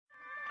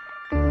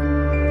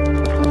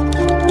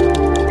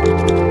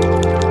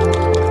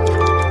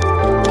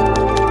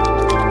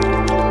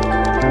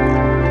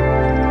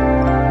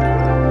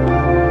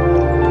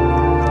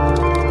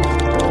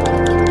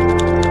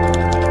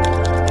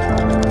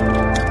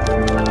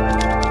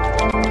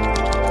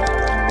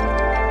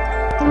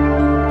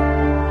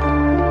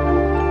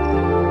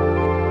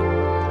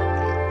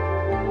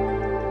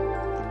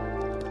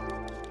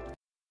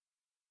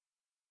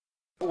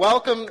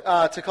welcome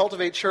to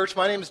Cultivate Church.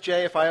 My name is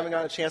Jay. If I haven't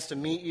gotten a chance to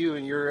meet you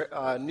and you're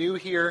new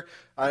here,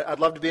 I'd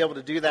love to be able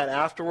to do that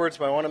afterwards,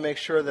 but I want to make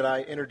sure that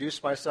I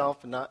introduce myself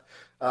and not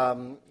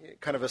kind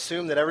of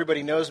assume that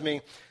everybody knows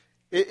me.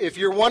 If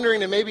you're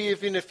wondering, and maybe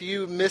even if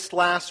you missed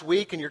last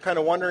week and you're kind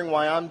of wondering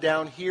why I'm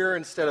down here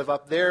instead of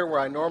up there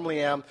where I normally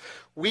am,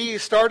 we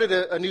started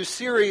a new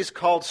series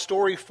called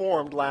Story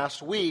Formed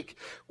last week,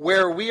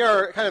 where we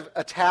are kind of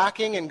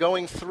attacking and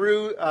going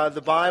through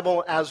the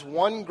Bible as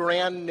one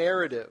grand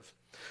narrative.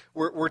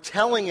 We're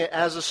telling it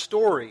as a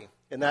story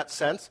in that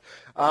sense,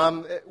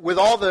 with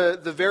all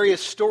the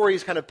various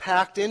stories kind of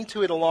packed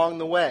into it along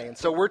the way. And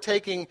so we're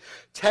taking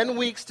 10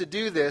 weeks to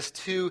do this,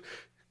 to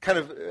kind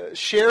of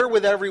share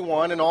with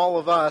everyone and all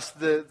of us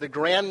the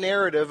grand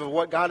narrative of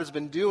what God has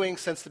been doing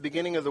since the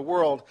beginning of the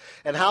world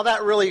and how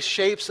that really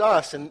shapes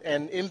us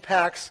and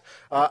impacts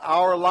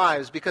our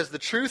lives. Because the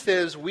truth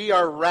is, we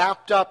are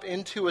wrapped up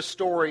into a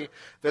story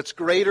that's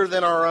greater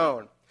than our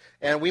own.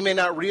 And we may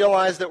not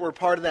realize that we're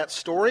part of that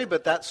story,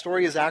 but that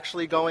story is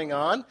actually going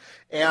on.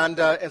 And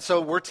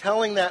so we're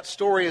telling that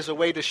story as a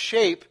way to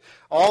shape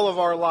all of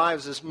our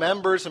lives as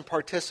members and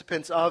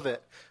participants of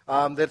it.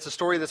 That's a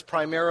story that's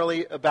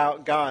primarily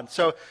about God.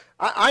 So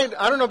I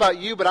don't know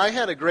about you, but I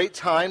had a great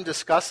time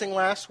discussing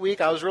last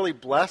week. I was really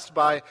blessed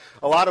by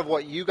a lot of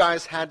what you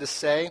guys had to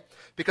say,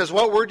 because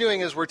what we're doing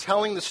is we're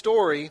telling the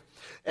story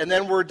and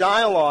then we're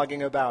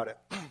dialoguing about it.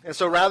 And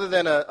so rather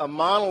than a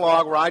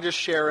monologue where I just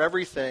share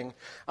everything,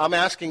 I'm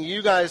asking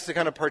you guys to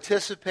kind of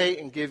participate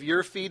and give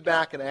your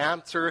feedback and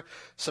answer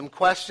some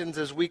questions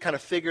as we kind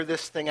of figure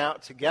this thing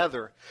out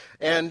together.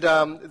 And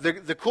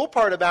the cool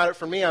part about it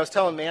for me, I was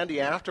telling Mandy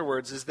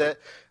afterwards, is that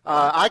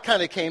I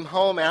kind of came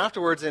home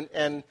afterwards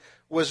and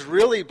was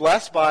really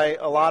blessed by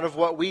a lot of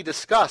what we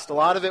discussed. A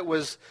lot of it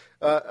was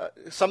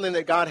something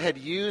that God had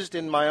used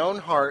in my own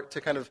heart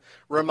to kind of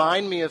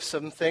remind me of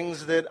some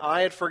things that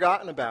I had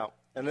forgotten about.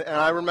 And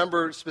I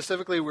remember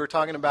specifically we were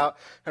talking about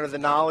kind of the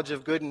knowledge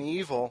of good and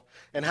evil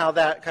and how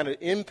that kind of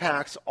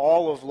impacts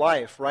all of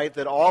life, right?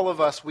 That all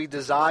of us, we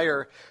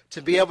desire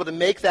to be able to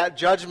make that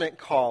judgment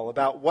call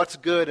about what's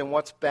good and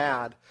what's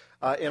bad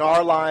in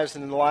our lives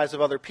and in the lives of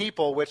other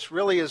people, which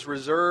really is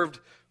reserved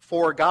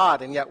for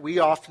God, and yet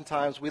we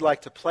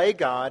like to play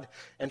God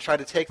and try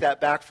to take that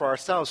back for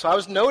ourselves. So I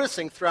was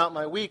noticing throughout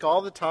my week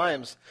all the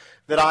times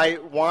that I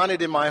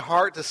wanted in my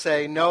heart to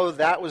say, no,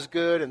 that was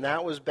good and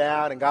that was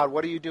bad, and God,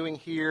 what are you doing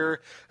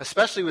here?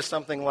 Especially with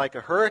something like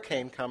a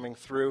hurricane coming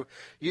through,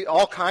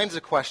 all kinds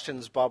of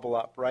questions bubble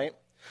up, right?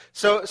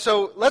 So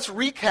let's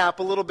recap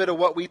a little bit of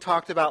what we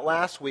talked about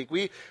last week.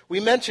 We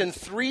mentioned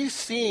 3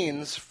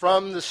 scenes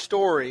from the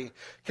story.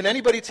 Can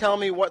anybody tell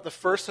me what the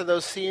first of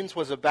those scenes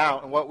was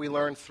about and what we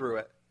learned through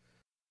it?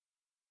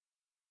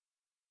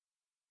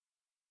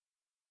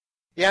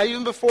 Yeah,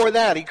 even before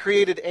that, he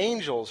created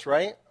angels,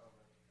 right?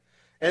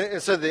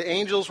 And so the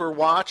angels were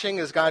watching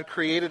as God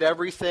created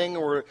everything,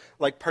 and were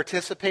like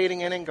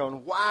participating in it and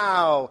going,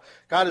 wow,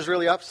 God is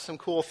really up to some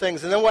cool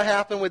things. And then what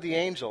happened with the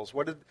angels?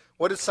 What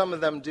did some of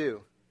them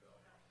do?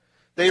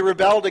 They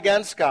rebelled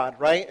against God,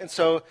 right? And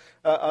so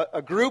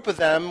a group of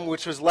them,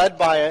 which was led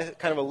by a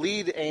kind of a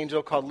lead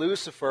angel called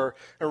Lucifer,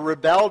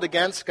 rebelled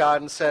against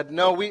God and said,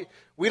 no, we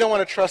don't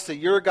want to trust that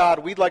you're God.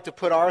 We'd like to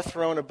put our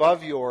throne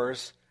above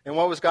yours. And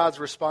what was God's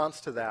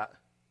response to that?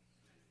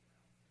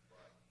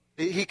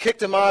 He kicked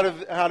them out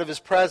of his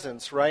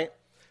presence, right?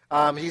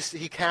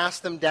 He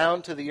cast them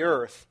down to the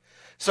earth.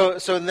 So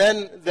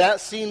then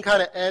that scene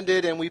kind of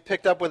ended, and we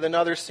picked up with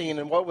another scene.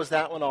 And what was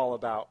that one all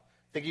about?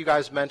 I think you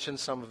guys mentioned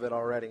some of it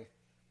already.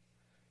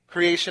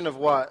 Creation of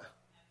what?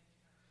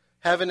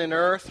 Heaven and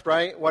earth,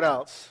 right? What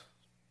else?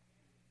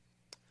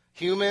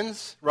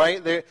 Humans,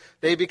 right?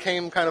 They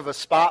became kind of a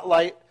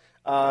spotlight,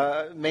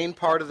 main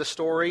part of the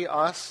story,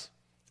 us.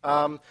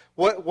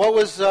 What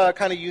was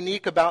kind of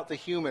unique about the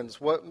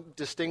humans? What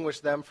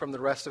distinguished them from the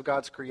rest of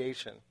God's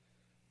creation?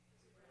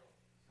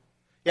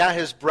 Yeah,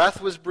 his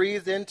breath was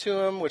breathed into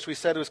him, which we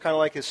said was kind of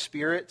like his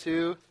spirit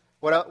too.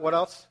 What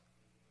else?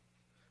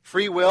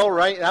 Free will,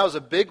 right? That was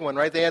a big one,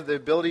 right? They had the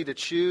ability to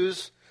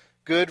choose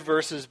good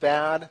versus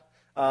bad,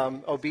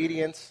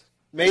 obedience.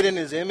 Made in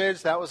his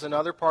image, that was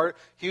another part,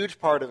 huge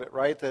part of it,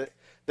 right?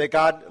 That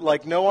God,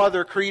 like no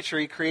other creature,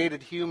 he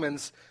created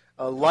humans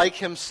like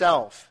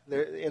himself,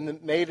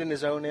 made in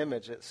his own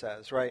image, it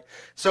says, right?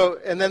 So,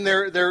 and then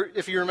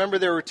if you remember,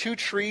 there were 2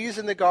 trees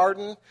in the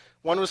garden.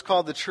 One was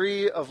called the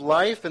tree of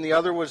life, and the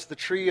other was the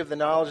tree of the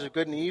knowledge of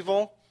good and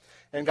evil.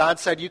 And God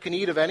said, you can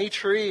eat of any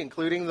tree,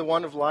 including the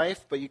one of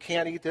life, but you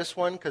can't eat this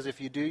one, because if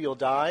you do, you'll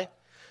die.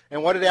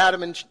 And what did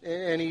Adam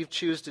and Eve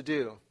choose to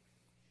do?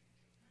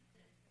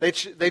 They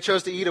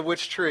chose to eat of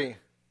which tree?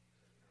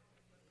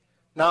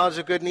 Knowledge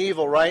of good and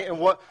evil, right? And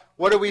what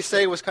do we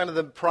say was kind of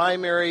the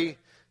primary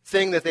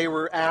thing that they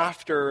were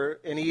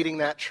after in eating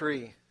that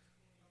tree?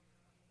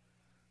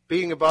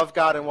 Being above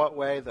God in what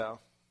way, though?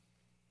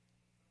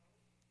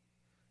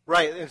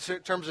 Right, in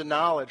terms of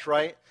knowledge,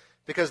 right?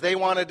 Because they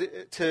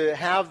wanted to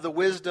have the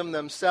wisdom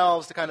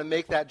themselves to kind of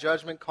make that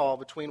judgment call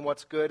between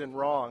what's good and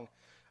wrong.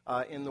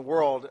 in the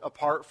world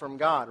apart from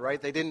God,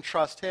 right? They didn't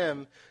trust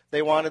him.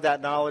 They wanted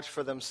that knowledge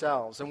for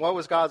themselves. And what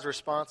was God's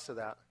response to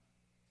that?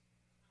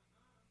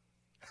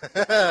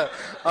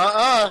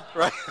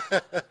 Right?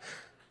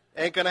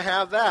 Ain't going to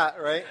have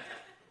that, right?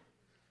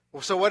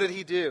 So what did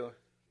he do?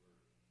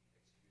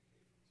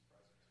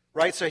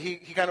 Right, so he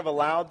kind of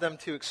allowed them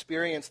to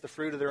experience the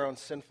fruit of their own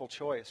sinful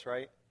choice,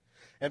 right?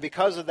 And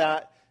because of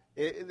that,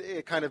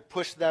 it kind of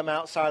pushed them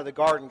outside of the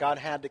garden. God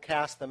had to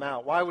cast them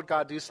out. Why would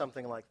God do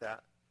something like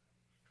that?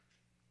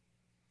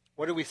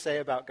 What do we say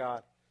about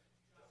God?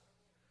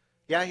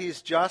 Yeah,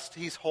 he's just,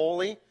 he's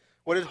holy.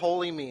 What did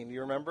holy mean? Do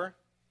you remember?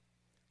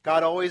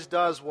 God always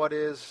does what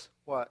is,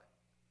 what?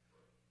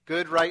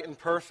 Good, right, and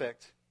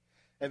perfect.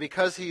 And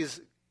because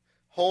he's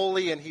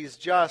holy and he's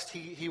just,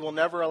 he will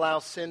never allow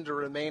sin to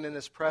remain in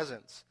his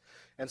presence.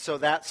 And so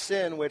that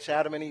sin which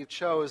Adam and Eve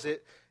chose,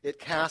 it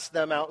cast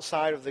them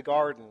outside of the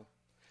garden.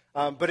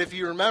 But if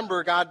you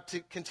remember, God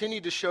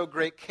continued to show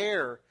great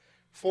care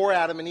for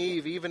Adam and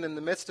Eve, even in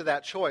the midst of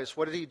that choice.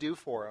 What did he do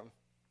for them?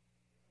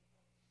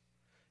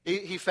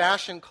 He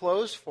fashioned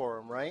clothes for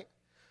them, right?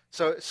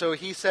 So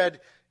he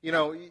said, you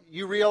know,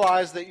 you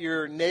realize that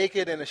you're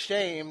naked and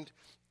ashamed,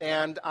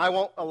 and I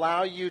won't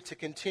allow you to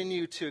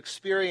continue to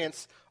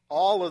experience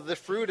all of the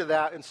fruit of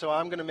that, and so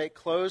I'm going to make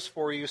clothes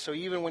for you. So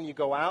even when you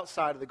go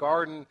outside of the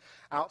garden,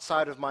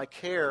 outside of my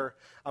care,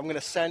 I'm going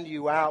to send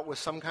you out with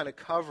some kind of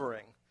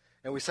covering.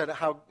 And we said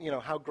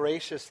how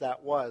gracious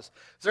that was.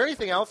 Is there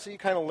anything else that you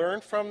kind of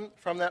learned from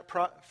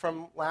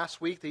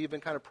last week that you've been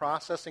kind of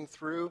processing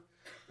through,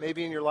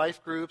 maybe in your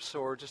life groups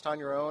or just on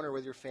your own or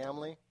with your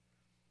family?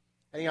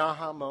 Any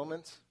aha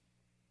moments?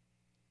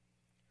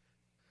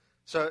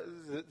 So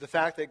the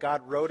fact that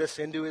God wrote us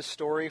into his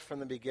story from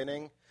the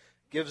beginning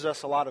gives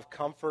us a lot of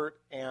comfort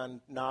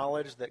and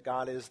knowledge that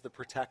God is the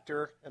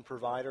protector and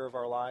provider of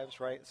our lives,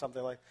 right?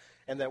 Something like,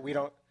 and that we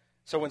don't,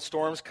 so when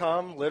storms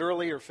come,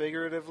 literally or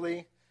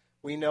figuratively,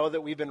 we know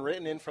that we've been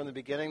written in from the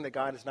beginning, that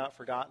God has not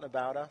forgotten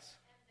about us.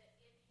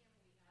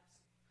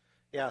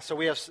 Yeah, so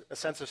we have a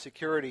sense of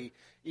security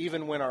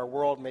even when our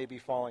world may be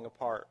falling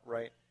apart,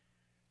 right?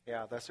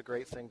 Yeah, that's a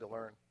great thing to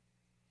learn.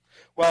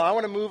 Well, I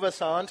want to move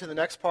us on to the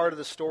next part of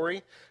the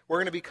story. We're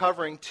going to be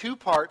covering two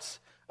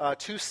parts,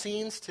 two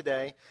scenes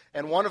today,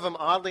 and one of them,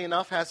 oddly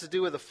enough, has to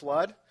do with a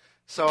flood.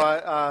 So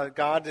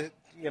God,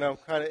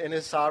 kind of in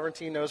his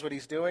sovereignty knows what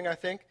he's doing, I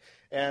think,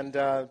 and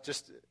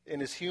just in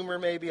his humor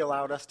maybe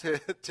allowed us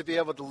to be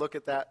able to look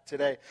at that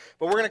today.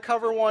 But we're going to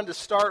cover one to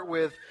start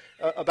with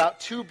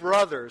about two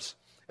brothers.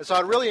 And so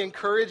I'd really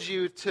encourage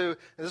you to, and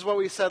this is what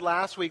we said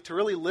last week, to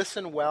really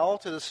listen well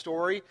to the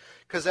story,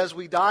 because as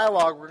we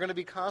dialogue, we're going to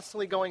be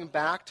constantly going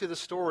back to the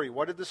story.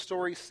 What did the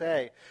story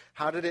say?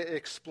 How did it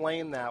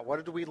explain that? What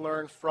did we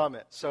learn from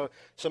it? So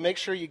make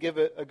sure you give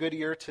a good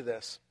ear to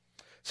this.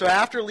 So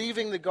after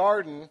leaving the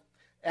garden,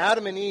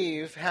 Adam and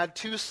Eve had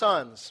two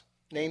sons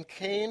named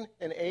Cain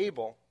and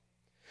Abel.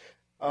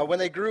 When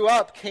they grew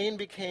up, Cain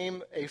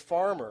became a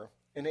farmer,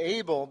 and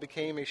Abel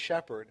became a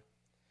shepherd.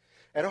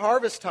 At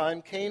harvest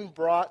time, Cain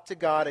brought to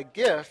God a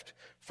gift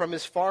from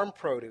his farm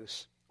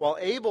produce, while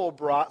Abel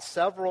brought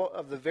several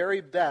of the very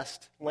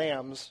best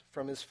lambs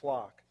from his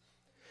flock.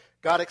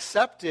 God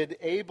accepted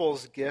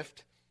Abel's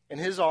gift and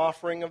his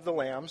offering of the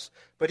lambs,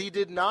 but he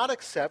did not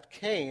accept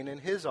Cain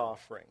and his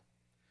offering.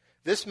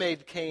 This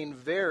made Cain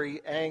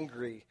very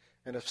angry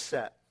and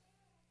upset.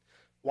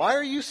 "Why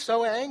are you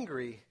so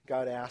angry?"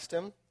 God asked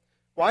him.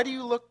 "Why do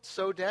you look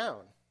so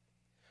down?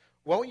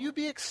 Won't you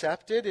be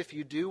accepted if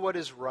you do what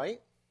is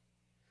right?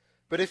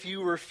 But if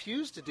you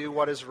refuse to do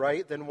what is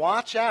right, then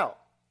watch out.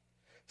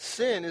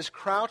 Sin is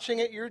crouching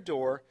at your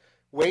door,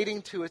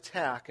 waiting to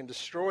attack and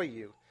destroy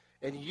you,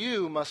 and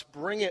you must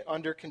bring it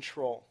under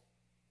control."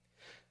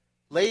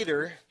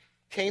 Later,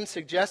 Cain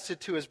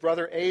suggested to his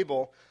brother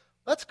Abel,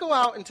 "Let's go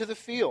out into the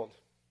field."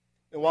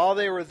 And while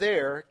they were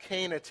there,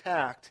 Cain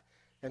attacked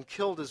and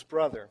killed his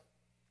brother.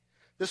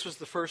 This was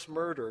the first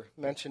murder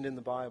mentioned in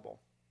the Bible.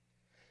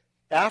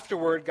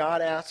 Afterward,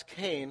 God asked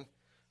Cain,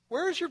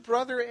 "Where is your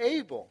brother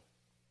Abel?"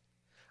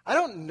 "I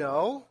don't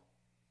know,"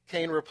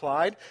 Cain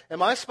replied.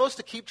 "Am I supposed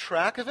to keep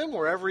track of him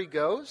wherever he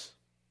goes?"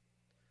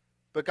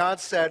 But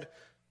God said,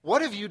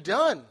 "What have you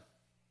done?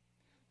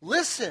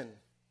 Listen,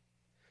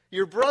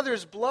 your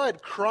brother's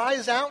blood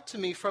cries out to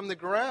me from the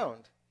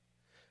ground.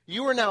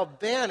 You are now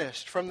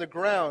banished from the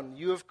ground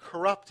you have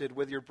corrupted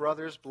with your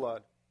brother's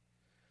blood.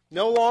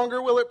 No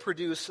longer will it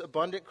produce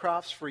abundant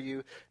crops for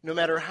you, no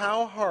matter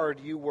how hard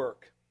you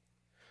work.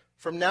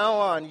 From now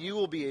on, you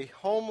will be a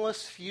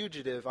homeless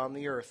fugitive on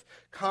the earth,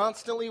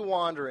 constantly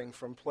wandering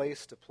from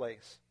place to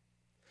place."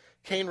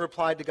 Cain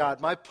replied to God,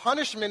 "My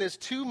punishment is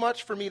too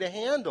much for me to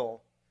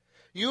handle.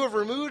 You have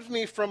removed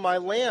me from my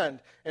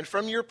land and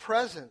from your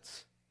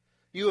presence.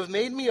 You have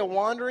made me a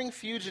wandering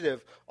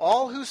fugitive.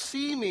 All who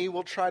see me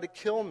will try to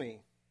kill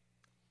me."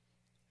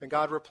 And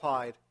God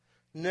replied,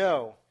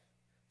 "No,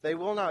 they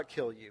will not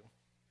kill you.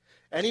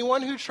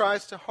 Anyone who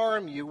tries to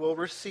harm you will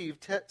receive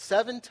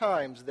 7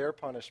 times their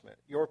punishment,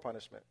 your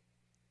punishment."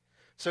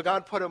 So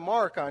God put a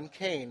mark on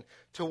Cain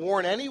to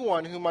warn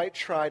anyone who might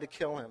try to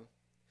kill him.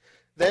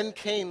 Then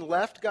Cain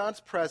left God's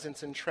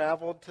presence and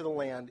traveled to the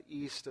land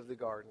east of the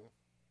garden.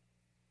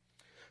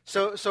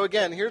 So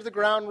again, here's the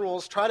ground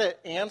rules. Try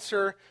to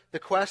answer the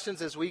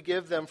questions as we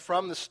give them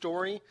from the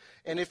story.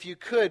 And if you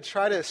could,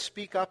 try to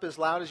speak up as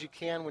loud as you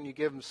can when you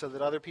give them so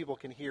that other people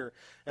can hear.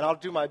 And I'll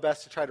do my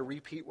best to try to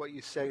repeat what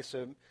you say,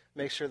 so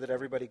make sure that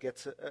everybody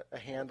gets a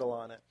handle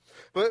on it.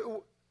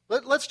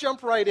 But let's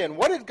jump right in.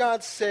 What did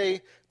God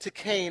say to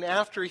Cain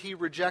after he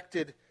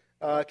rejected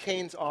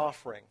Cain's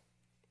offering?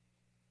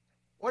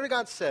 What did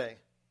God say?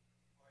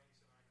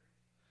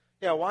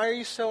 Yeah, why are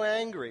you so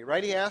angry?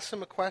 Right? He asked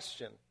him a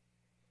question.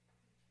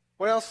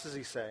 What else does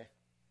he say?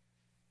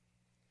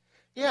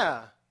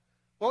 Yeah,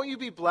 won't you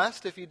be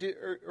blessed if you do,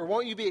 or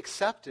won't you be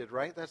accepted,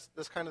 right?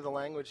 That's kind of the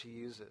language he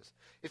uses.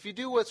 If you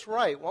do what's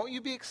right, won't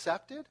you be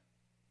accepted?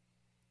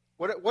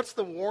 What's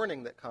the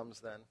warning that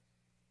comes then?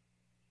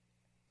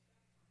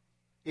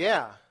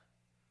 Yeah.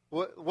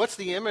 What's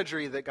the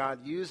imagery that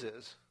God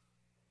uses?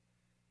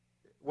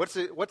 What's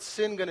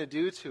sin going to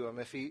do to him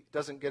if he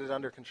doesn't get it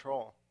under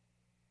control?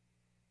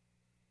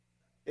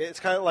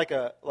 It's kind of like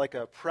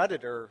a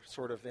predator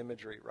sort of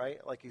imagery, right?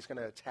 Like he's going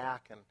to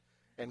attack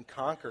and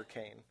conquer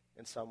Cain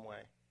in some way.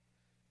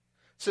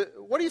 So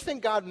what do you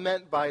think God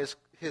meant by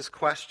his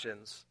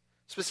questions?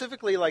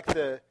 Specifically like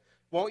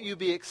won't you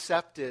be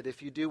accepted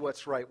if you do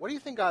what's right? What do you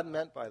think God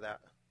meant by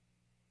that?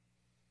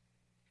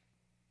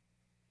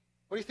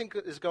 What do you think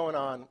is going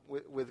on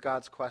with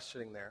God's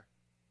questioning there?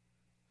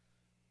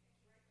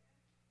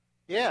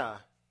 Yeah.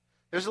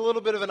 There's a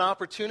little bit of an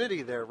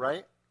opportunity there,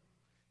 right?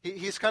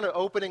 He's kind of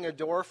opening a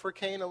door for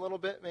Cain a little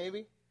bit,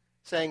 maybe.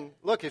 Saying,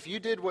 look, if you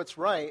did what's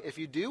right, if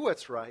you do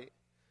what's right,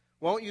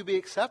 won't you be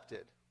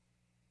accepted?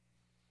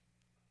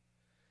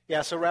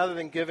 Yeah, so rather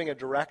than giving a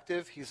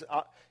directive, he's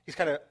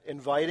kind of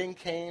inviting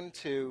Cain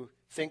to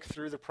think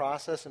through the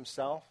process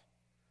himself.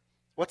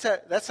 What's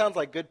that? That sounds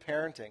like good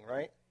parenting,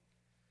 right?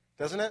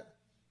 Doesn't it?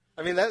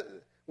 I mean,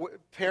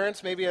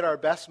 parents, maybe at our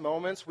best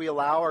moments, we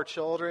allow our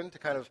children to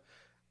kind of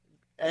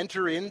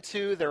enter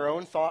into their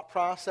own thought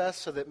process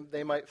so that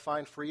they might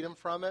find freedom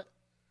from it.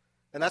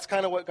 And that's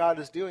kind of what God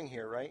is doing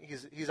here, right?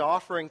 He's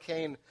offering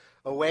Cain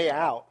a way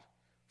out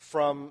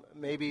from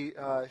maybe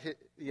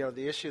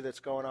the issue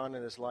that's going on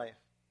in his life.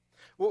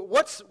 Well,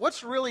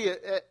 what's really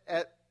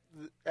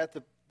at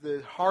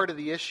the heart of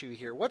the issue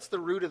here? What's the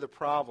root of the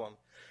problem?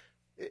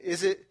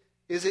 Is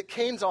it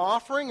Cain's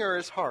offering or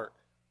his heart?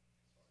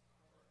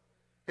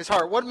 His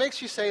heart. What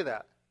makes you say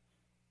that?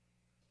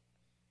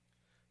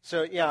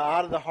 So, yeah,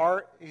 out of the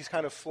heart, he's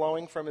kind of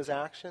flowing from his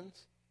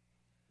actions.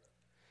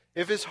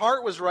 If his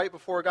heart was right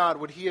before God,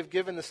 would he have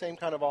given the same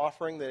kind of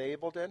offering that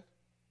Abel did?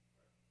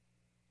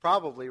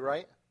 Probably,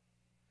 right?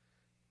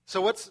 So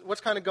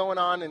what's kind of going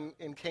on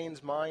in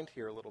Cain's mind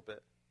here a little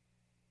bit?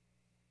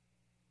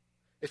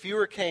 If you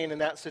were Cain in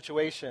that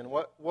situation,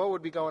 what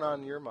would be going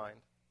on in your mind?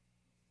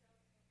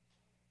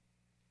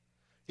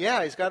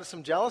 Yeah, he's got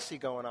some jealousy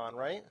going on,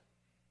 right?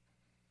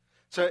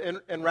 So,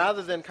 and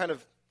rather than kind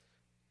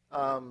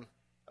of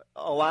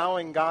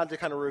allowing God to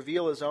kind of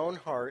reveal his own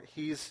heart,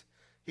 he's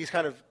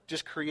kind of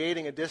just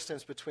creating a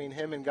distance between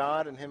him and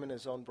God and him and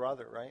his own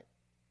brother, right?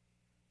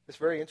 It's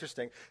very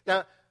interesting.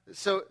 Now,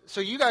 so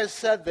you guys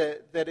said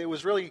that it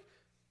was really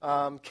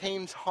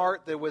Cain's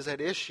heart that was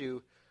at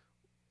issue.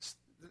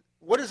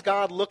 What is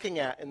God looking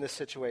at in this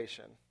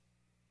situation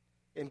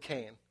in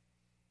Cain?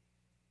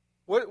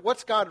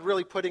 What's God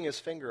really putting his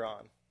finger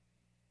on?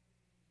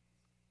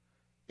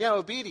 Yeah,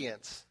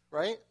 obedience,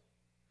 right?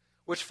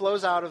 Which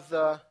flows out of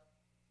the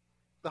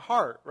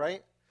heart,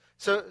 right?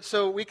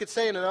 So we could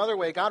say in another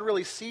way, God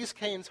really sees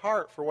Cain's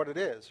heart for what it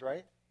is,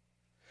 right?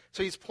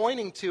 So he's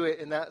pointing to it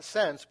in that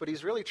sense, but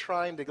he's really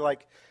trying to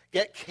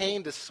get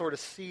Cain to sort of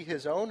see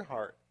his own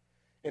heart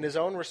in his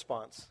own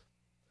response.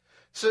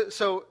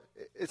 So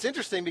it's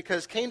interesting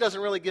because Cain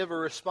doesn't really give a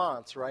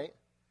response, right?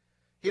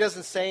 He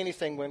doesn't say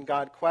anything when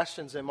God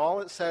questions him.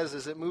 All it says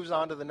is it moves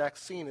on to the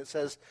next scene. It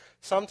says,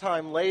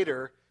 sometime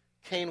later,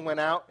 Cain went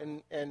out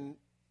and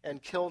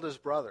killed his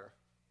brother.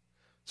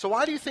 So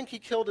why do you think he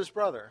killed his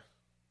brother?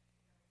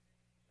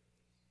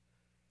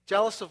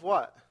 Jealous of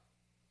what?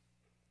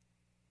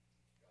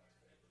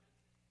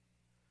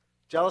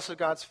 Jealous of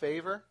God's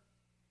favor?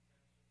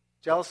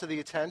 Jealous of the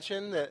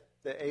attention that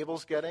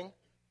Abel's getting?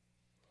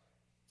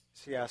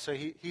 So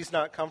he's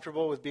not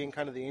comfortable with being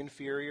kind of the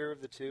inferior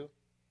of the two?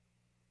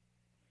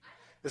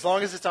 As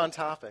long as it's on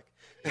topic.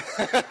 It is,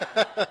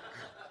 but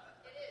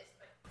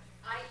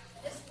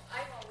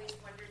I've always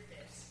wondered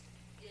this,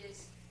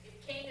 is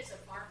if Cain is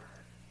a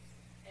farmer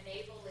and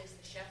Abel is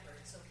the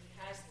shepherd, so he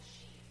has the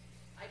sheep,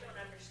 I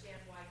don't understand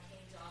why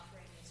Cain's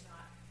offering is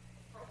not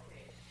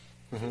appropriate.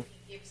 Mm-hmm. If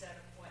he gives out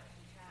of what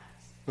he has.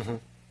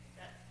 Mm-hmm.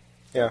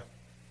 Yeah.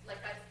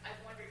 I've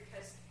wondered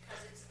because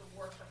it's the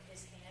work of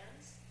his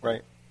hands.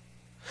 Right.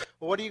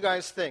 Well, what do you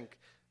guys think?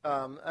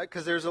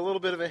 Because there's a little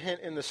bit of a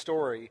hint in the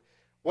story.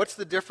 What's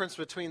the difference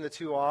between the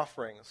two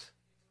offerings?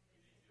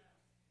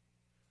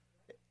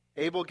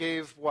 Abel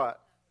gave what?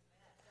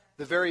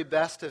 The very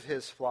best of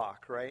his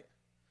flock, right?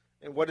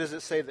 And what does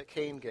it say that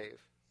Cain gave?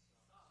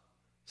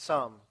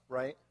 Some,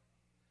 right?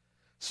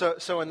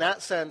 So in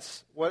that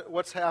sense,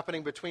 what's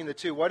happening between the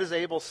two? What is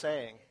Abel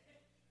saying?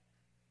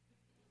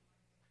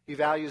 He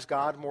values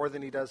God more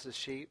than he does his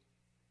sheep.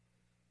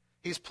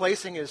 He's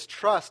placing his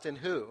trust in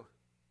who?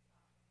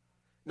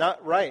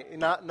 Not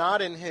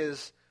in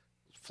his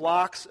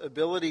flock's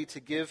ability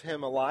to give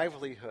him a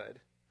livelihood,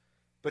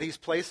 but he's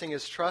placing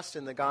his trust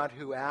in the God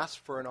who asked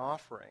for an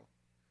offering.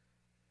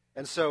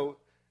 And so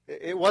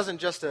it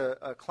wasn't just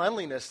a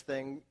cleanliness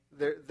thing.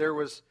 There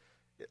was,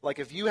 like,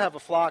 if you have a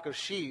flock of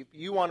sheep,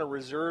 you want to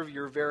reserve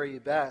your very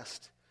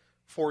best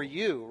for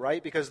you,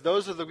 right? Because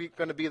those are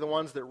going to be the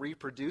ones that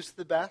reproduce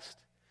the best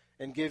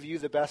and give you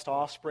the best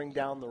offspring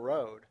down the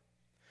road.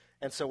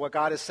 And so what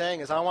God is saying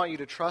is, I want you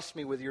to trust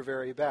me with your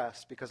very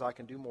best because I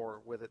can do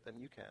more with it than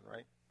you can,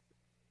 right?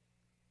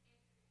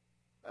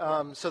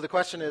 So the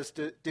question is,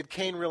 did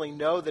Cain really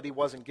know that he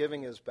wasn't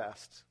giving his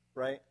best,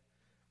 right?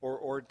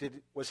 Or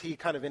was he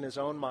kind of in his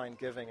own mind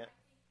giving it?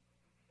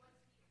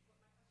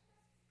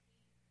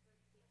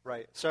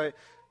 Right. So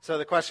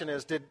the question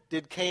is,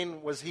 did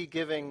Cain, was he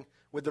giving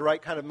with the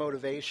right kind of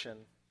motivation?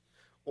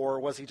 Or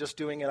was he just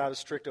doing it out of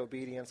strict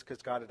obedience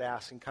because God had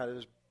asked and kind of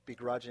just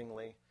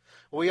begrudgingly?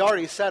 Well, we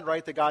already said,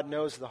 right, that God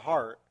knows the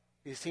heart.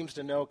 He seems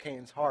to know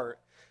Cain's heart.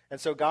 And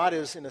so God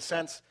is, in a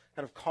sense,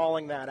 kind of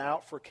calling that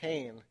out for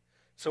Cain.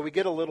 So we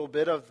get a little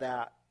bit of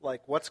that,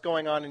 like, what's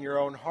going on in your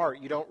own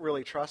heart? You don't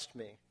really trust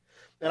me.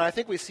 And I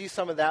think we see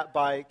some of that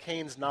by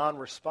Cain's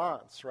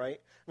non-response, right?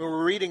 I mean,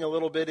 we're reading a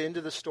little bit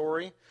into the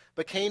story,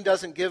 but Cain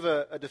doesn't give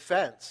a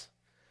defense.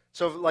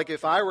 So, like,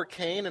 if I were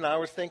Cain and I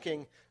was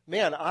thinking,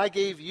 man, I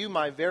gave you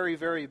my very,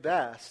 very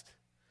best,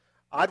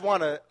 I'd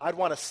want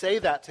to say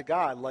that to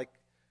God, like,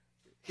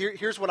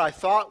 here's what I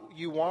thought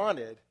you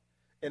wanted,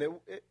 and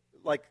it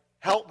like,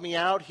 help me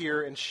out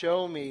here and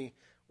show me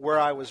where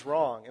I was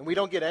wrong. And we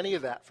don't get any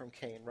of that from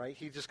Cain, right?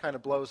 He just kind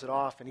of blows it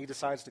off, and he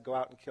decides to go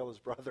out and kill his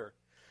brother.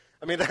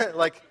 I mean,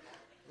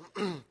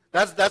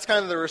 that's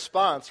kind of the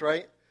response,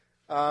 right?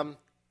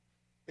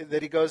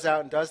 That he goes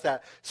out and does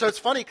that. So it's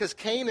funny because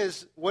Cain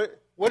is, what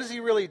is he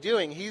really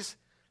doing? He's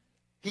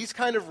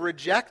kind of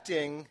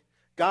rejecting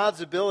God's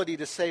ability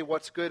to say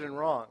what's good and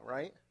wrong,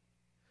 right?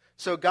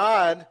 So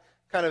God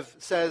kind of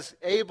says,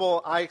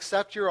 Abel, I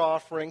accept your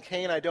offering.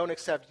 Cain, I don't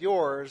accept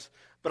yours,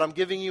 but I'm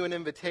giving you an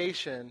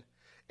invitation.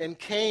 And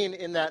Cain,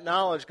 in that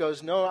knowledge,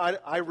 goes, no,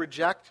 I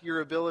reject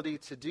your ability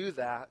to do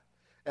that,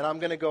 and I'm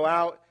going to go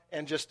out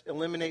and just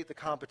eliminate the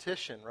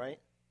competition, right?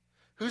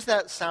 Who's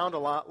that sound a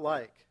lot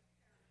like?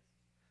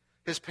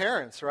 His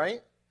parents,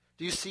 right?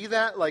 Do you see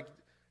that? Like,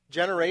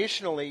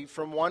 generationally,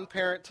 from one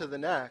parent to the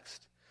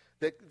next,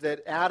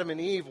 that Adam and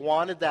Eve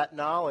wanted that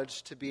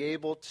knowledge to be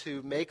able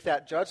to make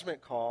that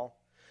judgment call.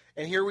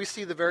 And here we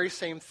see the very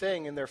same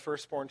thing in their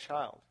firstborn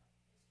child.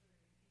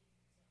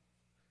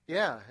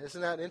 Yeah,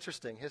 isn't that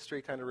interesting?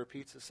 History kind of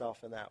repeats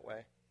itself in that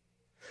way.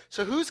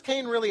 So who's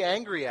Cain really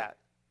angry at?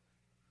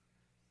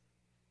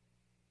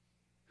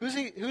 Who's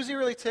he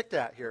really ticked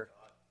at here?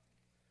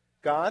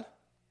 God?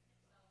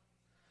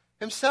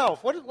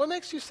 Himself. What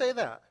makes you say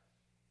that?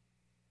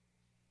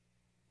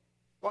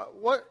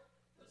 What?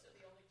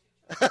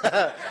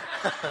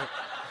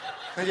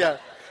 Yeah,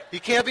 you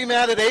can't be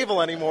mad at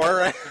Abel anymore,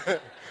 right?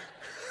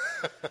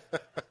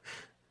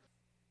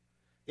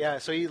 Yeah,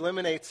 so he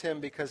eliminates him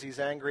because he's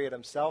angry at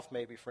himself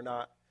maybe for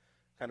not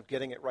kind of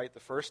getting it right the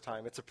first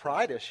time. It's a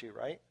pride issue,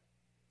 right?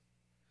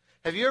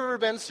 Have you ever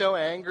been so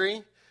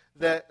angry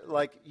that,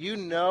 like, you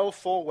know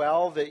full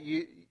well that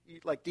you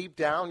like, deep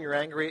down you're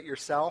angry at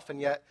yourself,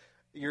 and yet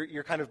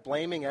you're kind of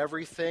blaming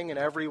everything and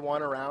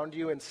everyone around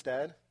you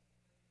instead?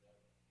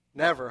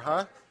 Never,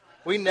 huh?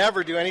 We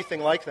never do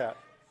anything like that.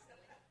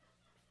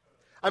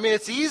 I mean,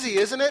 it's easy,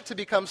 isn't it, to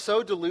become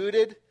so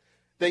deluded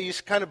that you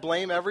kind of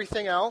blame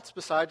everything else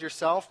besides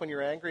yourself when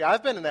you're angry?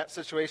 I've been in that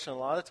situation a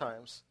lot of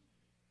times.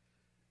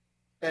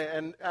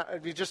 And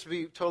just to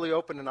be totally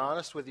open and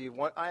honest with you,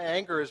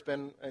 anger has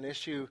been an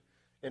issue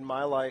in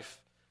my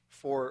life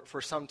for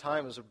some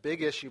time. It was a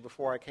big issue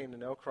before I came to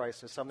know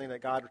Christ. It's something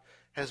that God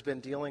has been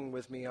dealing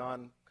with me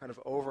on kind of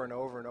over and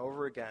over and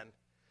over again.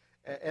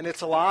 And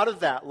it's a lot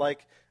of that,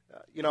 like,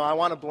 I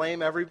want to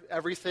blame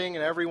everything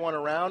and everyone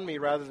around me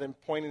rather than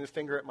pointing the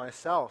finger at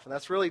myself. And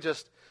that's really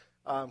just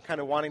kind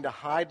of wanting to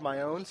hide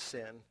my own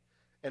sin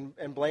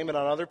and blame it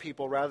on other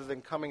people rather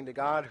than coming to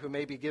God, who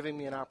may be giving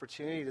me an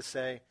opportunity to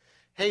say,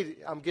 hey,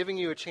 I'm giving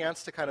you a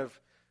chance to kind of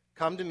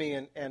come to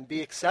me and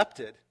be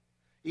accepted.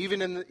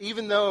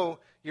 Even though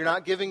you're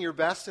not giving your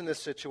best in this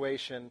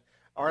situation,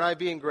 aren't I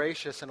being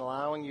gracious and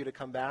allowing you to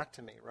come back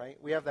to me, right?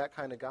 We have that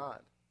kind of God.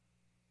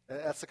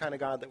 That's the kind of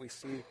God that we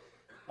see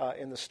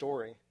in the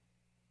story.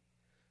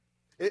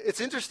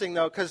 It's interesting,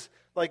 though, because,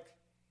 like,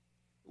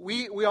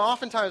 we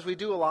oftentimes we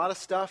do a lot of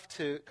stuff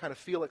to kind of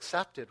feel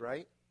accepted,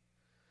 right?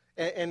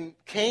 And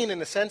Cain,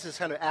 in a sense, is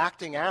kind of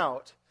acting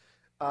out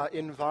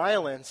in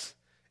violence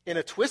in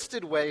a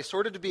twisted way,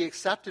 sort of to be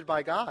accepted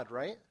by God,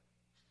 right?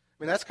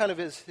 I mean, that's kind of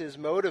his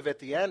motive at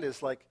the end,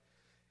 is like,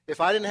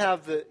 if I didn't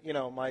have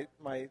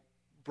my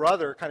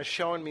brother kind of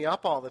showing me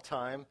up all the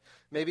time,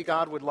 maybe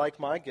God would like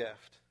my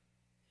gift.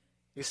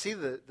 You see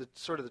the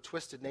sort of the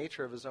twisted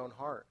nature of his own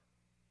heart.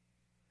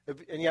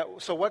 And yet,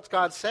 so what's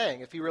God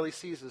saying? If he really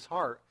sees his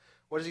heart,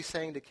 what is he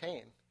saying to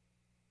Cain?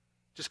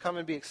 Just come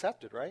and be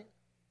accepted, right?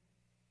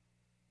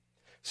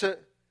 So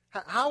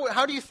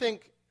how do you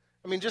think,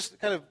 just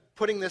kind of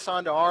putting this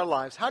onto our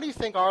lives, how do you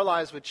think our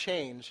lives would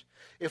change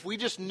if we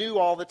just knew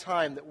all the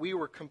time that we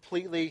were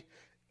completely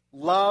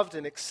loved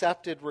and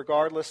accepted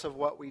regardless of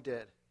what we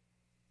did?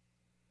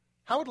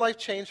 How would life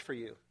change for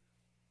you?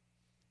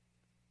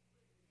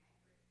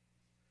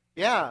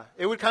 Yeah,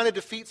 it would kind of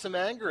defeat some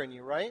anger in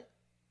you, right?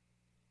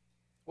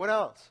 What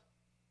else?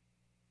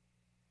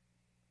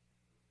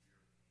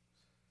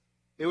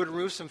 It would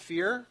remove some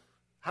fear?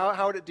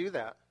 How would it do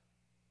that?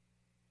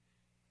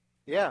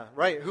 Yeah,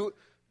 right.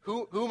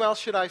 Whom else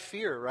should I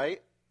fear,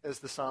 right? As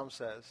the psalm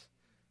says.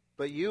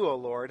 But you, O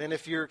Lord. And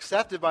if you're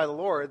accepted by the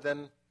Lord,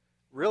 then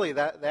really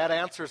that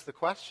answers the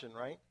question,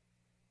 right?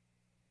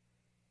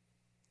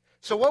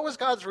 So what was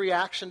God's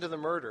reaction to the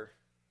murder?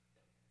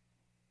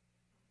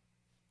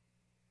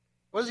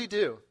 What does he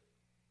do?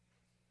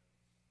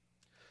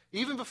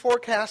 Even before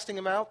casting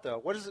him out, though,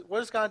 what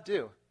does God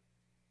do?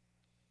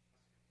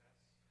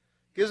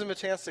 Gives him a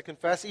chance to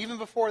confess even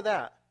before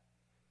that.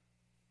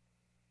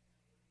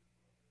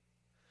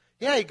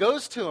 Yeah, he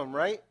goes to him,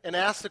 right, and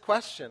asks the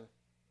question.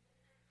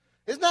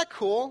 Isn't that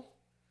cool?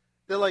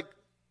 They're like,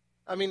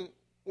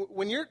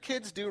 when your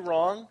kids do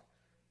wrong,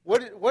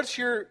 what's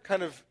your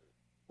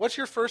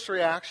first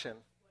reaction?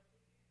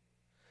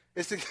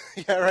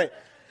 Yeah, right.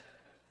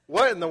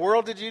 What in the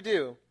world did you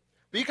do?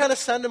 But you kind of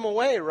send them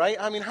away, right?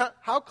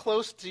 How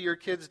close to your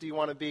kids do you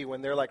want to be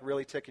when they're like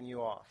really ticking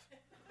you off?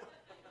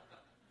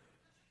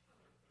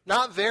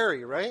 Not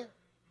very, right?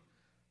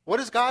 What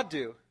does God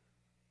do?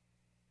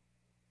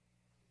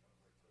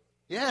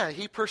 Yeah,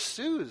 he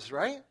pursues,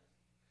 right?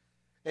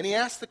 And he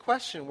asks the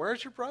question,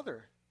 where's your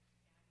brother?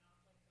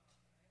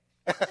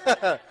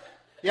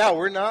 Yeah,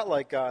 we're not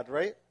like God,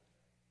 right?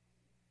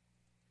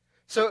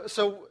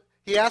 So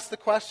he asks the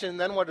question,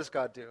 then what does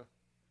God do?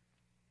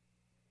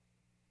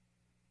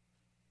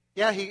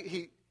 Yeah,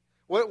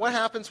 what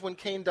happens when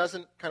Cain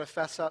doesn't kind of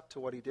fess up to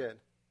what he did?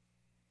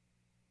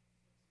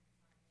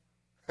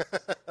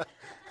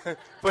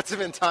 Puts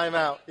him in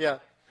timeout, yeah.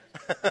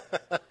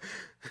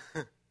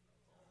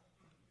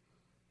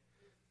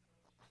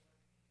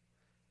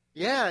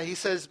 Yeah, he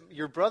says,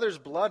 your brother's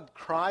blood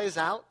cries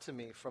out to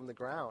me from the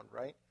ground,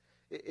 right?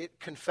 It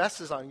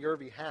confesses on your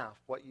behalf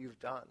what you've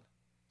done.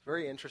 It's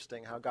very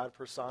interesting how God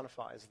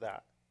personifies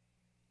that.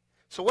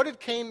 So what did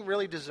Cain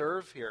really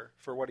deserve here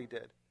for what he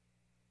did?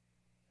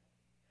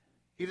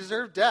 He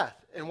deserved death.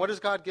 And what does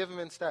God give him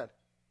instead?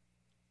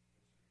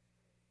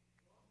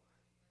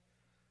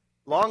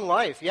 Long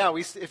life. Yeah,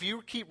 if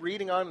you keep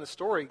reading on in the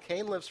story,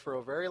 Cain lives for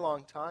a very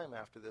long time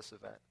after this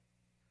event.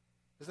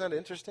 Isn't that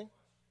interesting?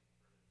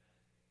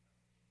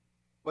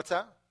 What's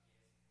that?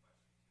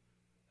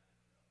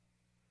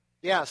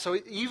 Yeah, so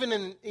even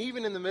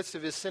in the midst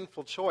of his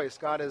sinful choice,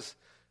 God is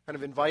kind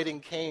of inviting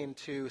Cain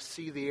to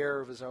see the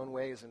error of his own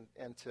ways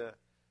and to,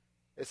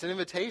 it's an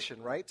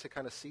invitation, right, to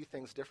kind of see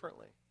things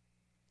differently.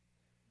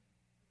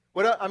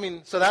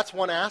 So that's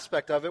one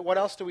aspect of it. What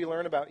else do we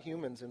learn about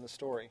humans in the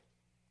story?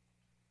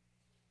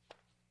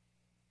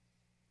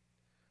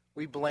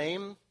 We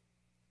blame.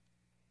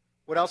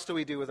 What else do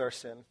we do with our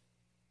sin?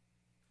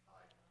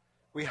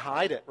 We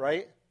hide it,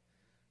 right?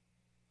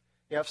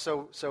 Yeah,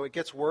 so it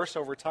gets worse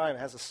over time. It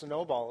has a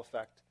snowball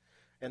effect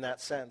in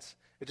that sense.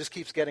 It just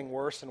keeps getting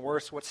worse and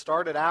worse. What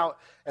started out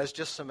as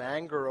just some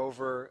anger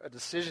over a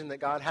decision that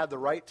God had the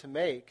right to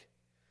make,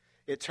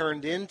 it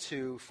turned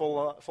into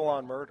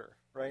full-on murder,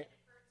 right?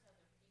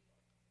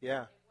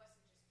 Yeah.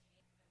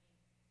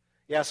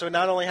 Yeah, so it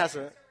not only has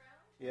a...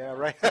 Yeah,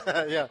 right.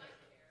 Yeah.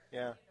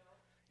 Yeah.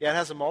 Yeah, it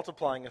has a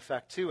multiplying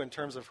effect, too, in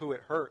terms of who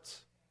it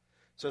hurts.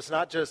 So it's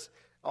not just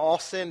all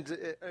sin.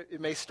 It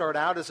may start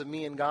out as a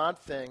me and God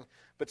thing,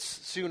 but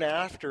soon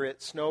after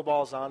it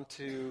snowballs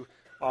onto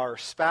our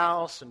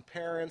spouse and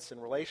parents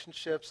and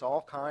relationships,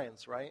 all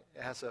kinds, right?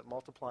 It has a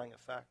multiplying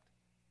effect.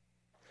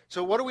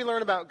 So what do we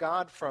learn about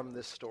God from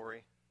this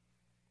story?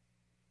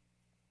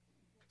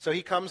 So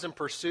he comes and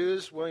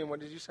pursues. William, what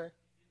did you say?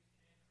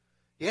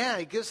 Yeah,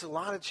 he gives a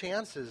lot of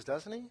chances,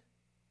 doesn't he?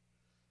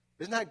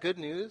 Isn't that good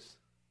news?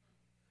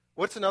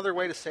 What's another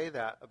way to say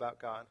that about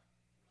God?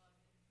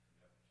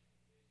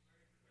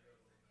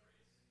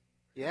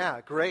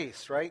 Yeah,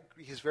 grace, right?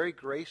 He's very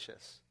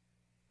gracious.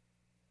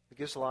 He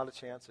gives a lot of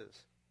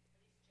chances.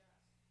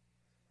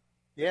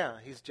 Yeah,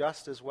 he's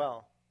just as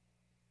well.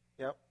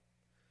 Yep.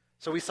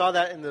 So we saw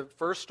that in the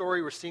first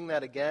story. We're seeing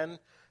that again,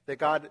 that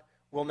God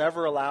will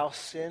never allow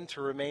sin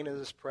to remain in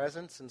his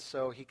presence, and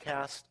so he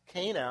cast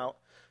Cain out,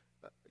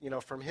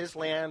 from his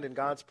land and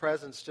God's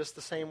presence just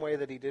the same way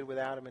that he did with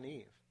Adam and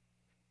Eve.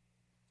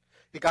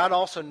 God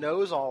also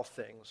knows all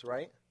things,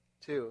 right?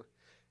 Too.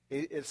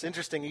 It's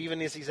interesting,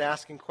 even as he's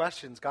asking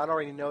questions, God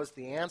already knows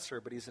the answer,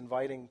 but he's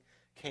inviting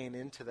Cain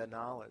into the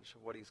knowledge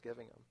of what he's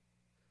giving him.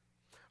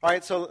 All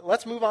right, so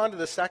let's move on to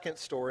the second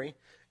story,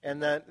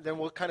 and then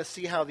we'll kind of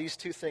see how these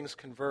two things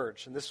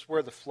converge. And this is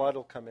where the flood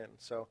will come in.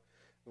 So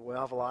we'll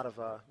have a lot of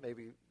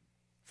maybe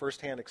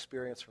firsthand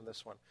experience from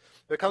this one.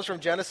 It comes from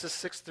Genesis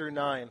 6 through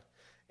 9,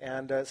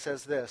 and it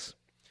says this: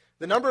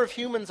 "The number of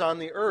humans on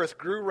the earth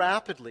grew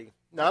rapidly.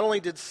 Not only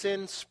did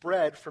sin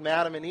spread from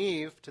Adam and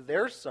Eve to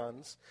their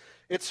sons,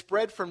 it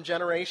spread from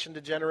generation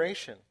to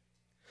generation.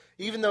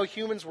 Even though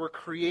humans were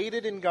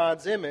created in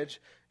God's image,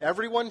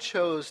 everyone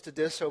chose to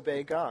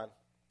disobey God.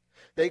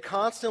 They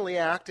constantly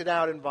acted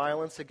out in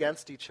violence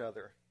against each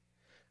other.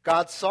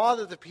 God saw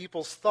that the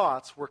people's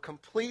thoughts were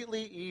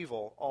completely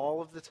evil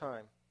all of the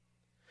time.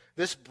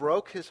 This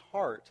broke his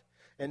heart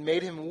and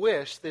made him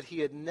wish that he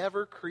had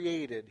never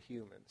created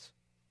humans.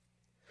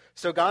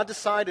 So God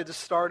decided to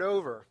start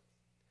over.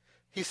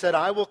 He said,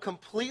 'I will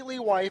completely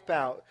wipe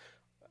out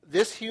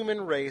this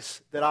human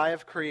race that I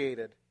have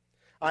created.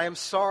 I am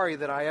sorry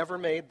that I ever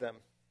made them.'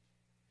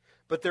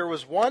 But there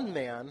was one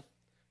man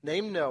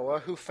named Noah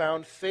who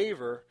found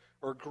favor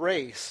or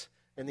grace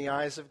in the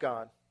eyes of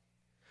God.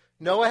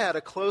 Noah had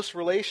a close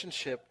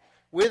relationship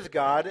with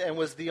God and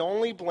was the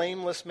only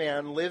blameless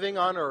man living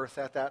on earth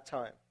at that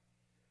time.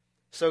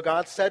 So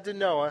God said to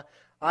Noah,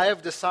 'I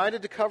have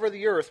decided to cover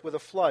the earth with a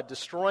flood,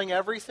 destroying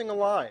everything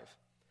alive.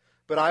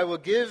 But I will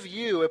give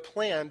you a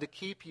plan to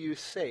keep you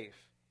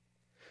safe.'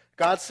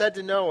 God said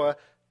to Noah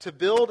to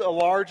build a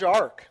large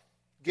ark,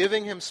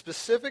 giving him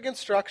specific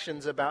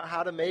instructions about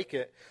how to make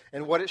it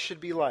and what it should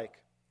be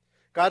like.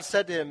 God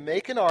said to him,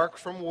 'Make an ark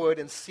from wood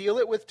and seal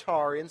it with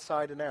tar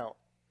inside and out.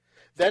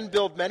 Then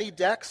build many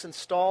decks and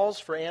stalls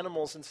for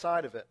animals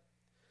inside of it.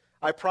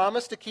 I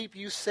promise to keep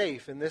you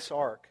safe in this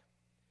ark.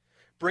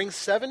 Bring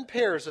 7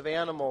 pairs of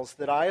animals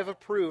that I have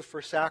approved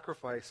for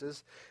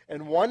sacrifices,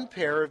 and 1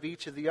 pair of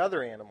each of the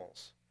other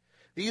animals.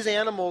 These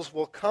animals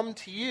will come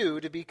to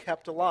you to be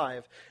kept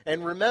alive.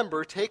 And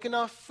remember, take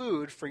enough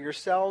food for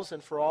yourselves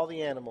and for all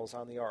the animals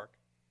on the ark.'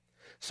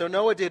 So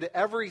Noah did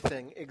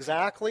everything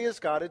exactly as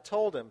God had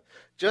told him.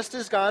 Just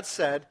as God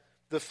said,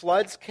 the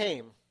floods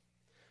came.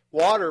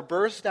 Water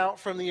burst out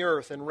from the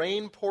earth, and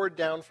rain poured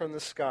down from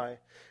the sky.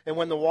 And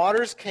when the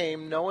waters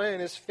came, Noah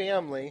and his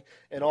family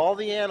and all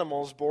the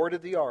animals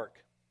boarded the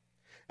ark.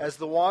 As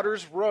the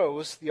waters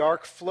rose, the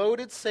ark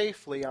floated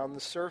safely on the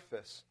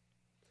surface.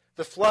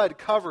 The flood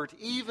covered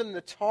even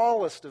the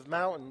tallest of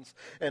mountains,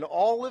 and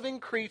all living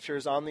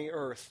creatures on the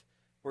earth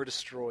were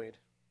destroyed,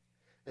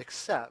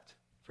 except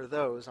for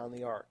those on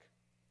the ark.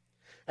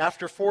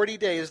 After 40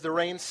 days, the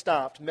rain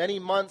stopped. Many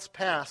months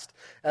passed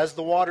as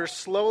the waters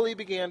slowly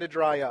began to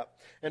dry up.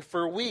 And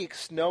for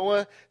weeks,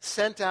 Noah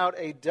sent out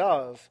a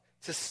dove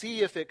to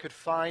see if it could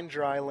find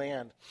dry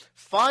land.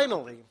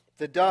 Finally,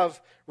 the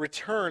dove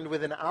returned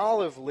with an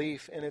olive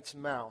leaf in its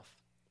mouth.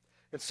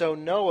 And so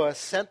Noah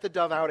sent the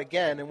dove out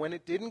again, and when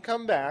it didn't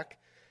come back,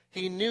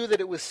 he knew that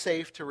it was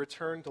safe to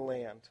return to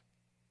land.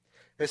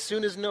 As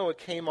soon as Noah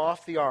came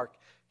off the ark,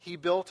 he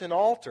built an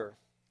altar,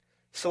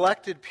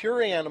 selected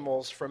pure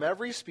animals from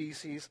every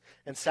species,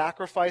 and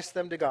sacrificed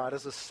them to God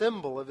as a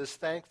symbol of his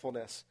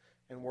thankfulness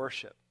and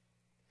worship.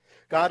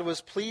 God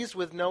was pleased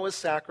with Noah's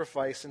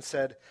sacrifice and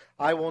said,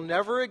 'I will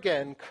never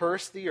again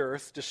curse the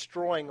earth,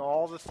 destroying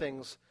all the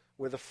things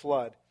with a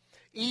flood.'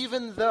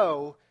 Even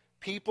though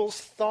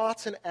people's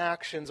thoughts and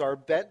actions are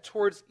bent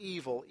towards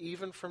evil,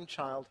 even from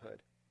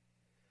childhood.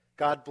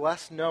 God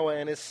blessed Noah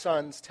and his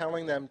sons,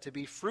 telling them to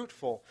be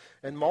fruitful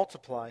and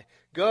multiply.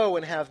 Go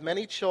and have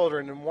many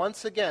children, and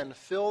once again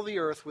fill the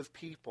earth with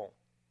people.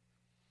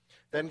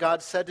 Then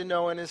God said to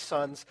Noah and his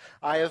sons,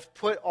 'I have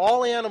put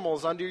all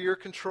animals under your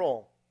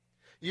control.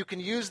 You can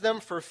use them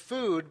for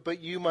food, but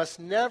you must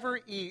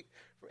never eat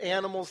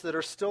animals that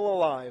are still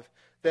alive,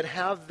 that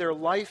have their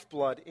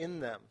lifeblood in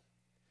them.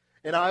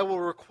 And I will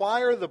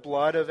require the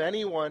blood of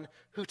anyone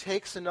who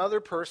takes another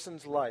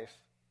person's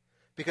life,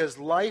 because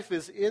life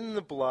is in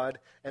the blood,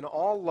 and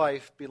all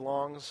life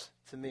belongs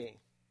to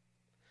me.'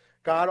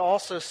 God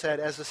also said,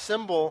 'As a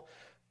symbol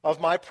of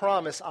my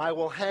promise, I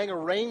will hang a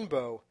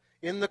rainbow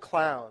in the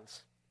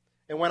clouds.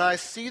 And when I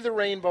see the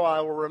rainbow, I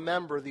will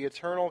remember the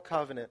eternal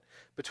covenant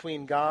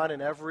between God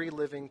and every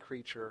living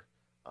creature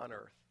on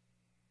earth.'"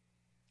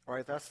 All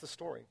right, that's the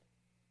story.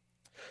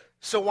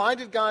 So why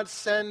did God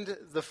send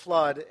the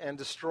flood and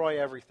destroy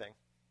everything?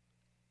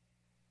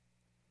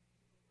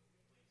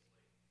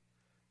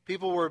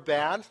 People were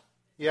bad,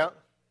 yeah.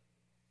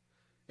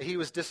 He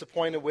was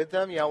disappointed with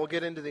them, yeah. We'll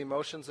get into the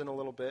emotions in a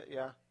little bit,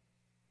 yeah.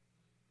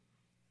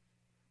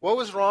 What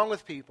was wrong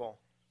with people?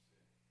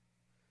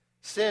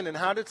 Sin. And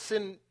how did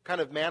sin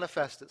kind of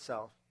manifest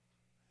itself?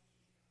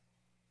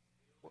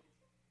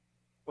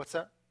 What's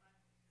that?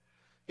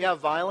 Yeah,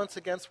 violence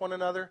against one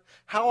another.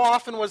 How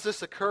often was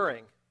this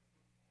occurring?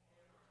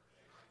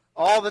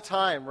 All the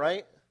time,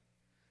 right?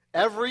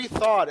 Every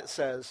thought, it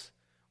says,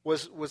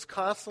 was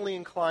constantly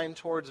inclined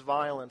towards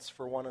violence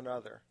for one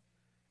another.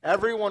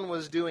 Everyone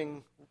was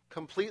doing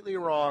completely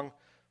wrong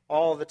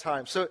all the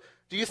time. So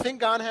do you think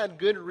God had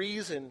good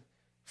reason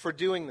for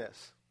doing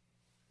this?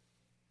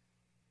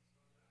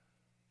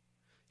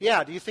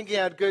 Yeah, do you think he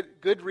had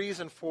good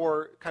reason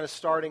for kind of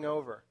starting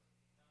over?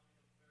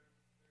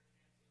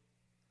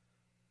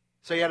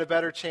 So he had a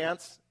better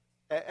chance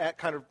at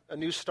kind of a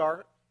new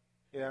start?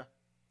 Yeah.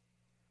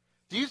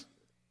 Do you?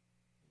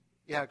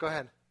 Yeah, go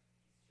ahead.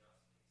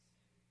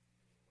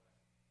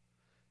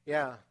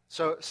 Yeah.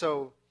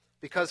 So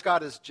because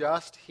God is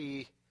just,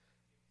 he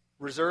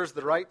reserves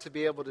the right to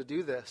be able to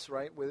do this,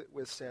 right,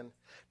 with sin.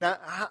 Now,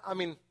 I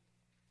mean,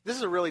 this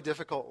is a really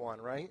difficult one,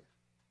 right?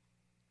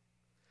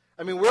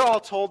 I mean, we're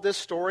all told this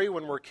story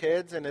when we're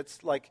kids, and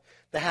it's like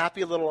the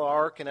happy little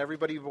ark, and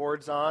everybody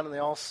boards on, and they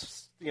all,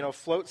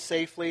 float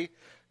safely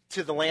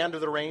to the land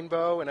of the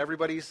rainbow, and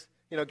everybody's,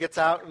 gets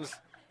out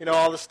and,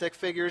 all the stick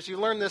figures. You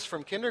learn this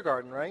from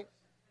kindergarten, right?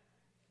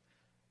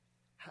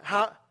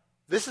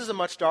 This is a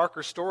much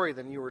darker story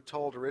than you were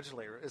told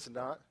originally, is it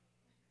not?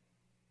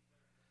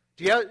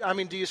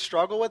 Do you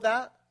struggle with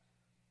that?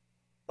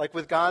 Like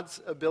with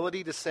God's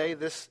ability to say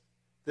this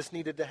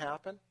needed to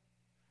happen?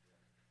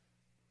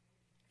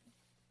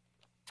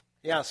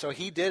 Yeah, so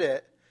he did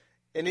it.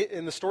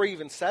 And the story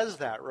even says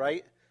that,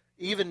 right?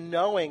 Even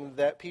knowing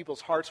that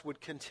people's hearts would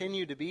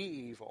continue to be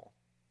evil,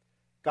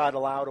 God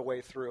allowed a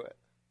way through it.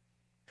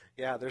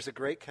 Yeah, there's a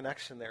great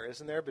connection there,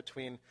 isn't there,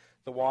 between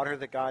the water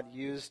that God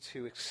used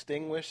to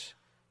extinguish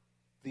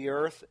the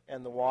earth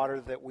and the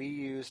water that we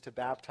use to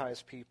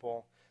baptize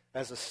people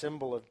as a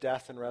symbol of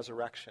death and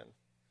resurrection.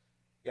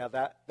 Yeah,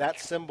 that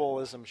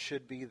symbolism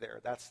should be there.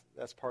 That's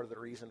part of the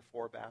reason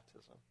for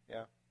baptism.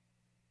 Yeah.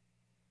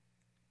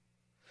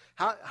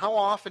 How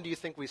often do you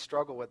think we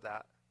struggle with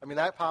that? I mean,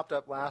 that popped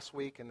up last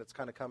week, and it's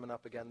kind of coming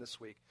up again this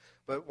week.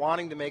 But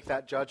wanting to make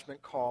that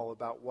judgment call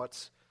about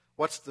what's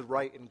the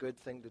right and good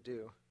thing to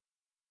do.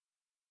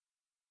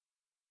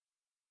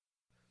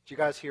 Do you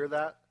guys hear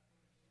that?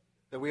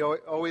 That we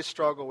always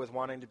struggle with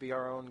wanting to be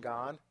our own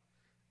God,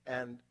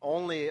 and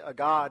only a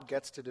God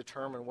gets to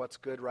determine what's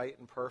good, right,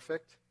 and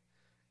perfect.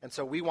 And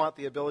so we want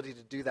the ability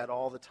to do that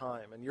all the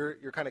time. And you're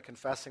kind of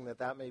confessing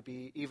that may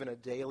be even a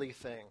daily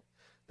thing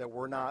that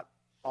we're not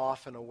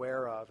often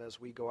aware of as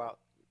we go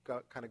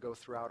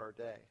throughout our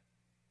day.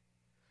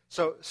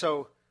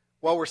 So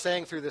what we're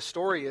saying through this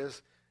story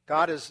is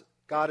God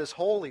is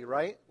holy,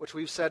 right? Which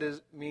we've said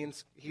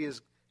means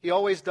he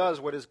always does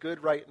what is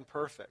good, right, and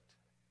perfect.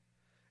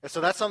 And so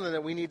that's something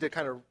that we need to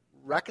kind of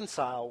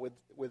reconcile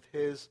with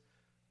his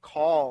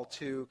call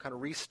to kind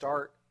of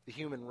restart the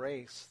human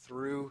race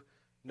through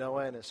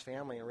Noah and his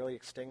family and really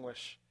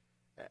extinguish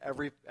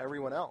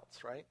everyone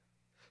else, right?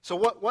 So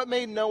what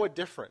made Noah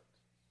different?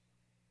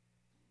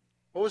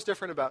 What was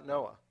different about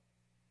Noah?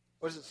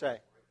 What does it say?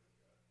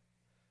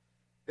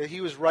 That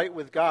he was right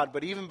with God,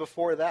 but even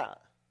before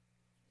that.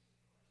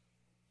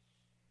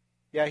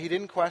 Yeah, he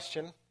didn't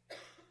question.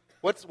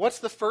 What's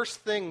the first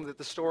thing that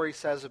the story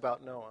says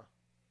about Noah?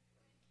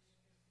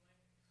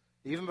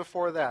 Even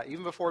before that,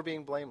 even before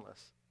being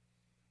blameless.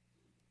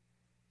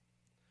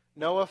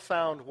 Noah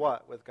found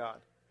what with God?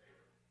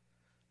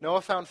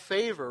 Noah found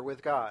favor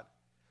with God.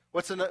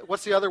 What's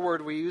the other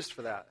word we used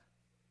for that?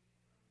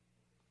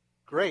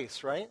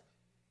 Grace, right?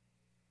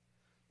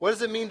 What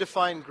does it mean to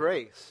find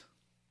grace?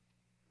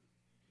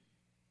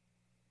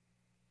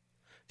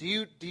 Do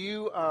you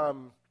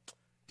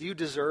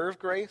deserve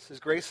grace? Is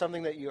grace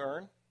something that you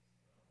earn?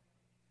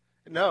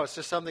 No, it's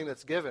just something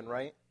that's given,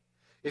 right?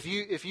 If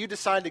you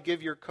decide to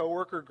give your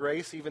coworker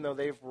grace even though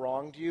they've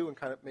wronged you and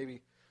kind of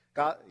maybe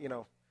got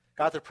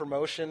the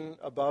promotion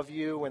above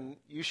you when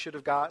you should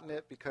have gotten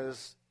it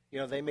because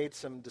they made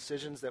some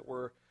decisions that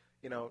were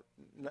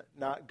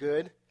not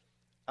good,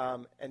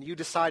 and you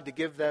decide to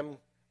give them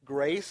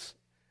grace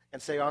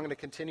and say, I'm going to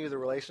continue the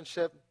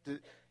relationship,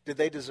 did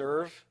they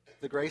deserve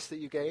the grace that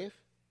you gave?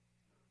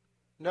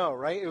 No,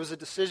 right? It was a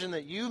decision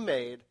that you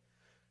made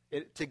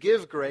to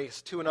give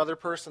grace to another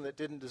person that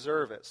didn't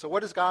deserve it. So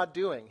what is God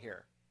doing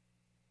here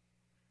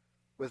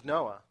with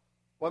Noah?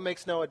 What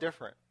makes Noah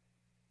different?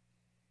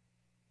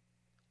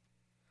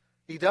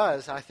 He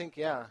does, I think,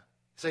 yeah.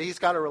 So he's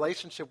got a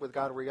relationship with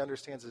God where he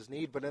understands his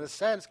need, but in a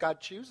sense, God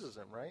chooses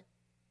him, right?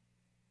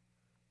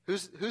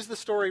 Who's the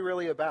story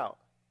really about?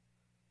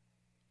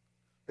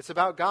 It's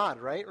about God,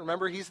 right?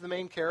 Remember, he's the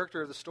main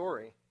character of the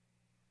story.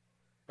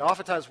 Now,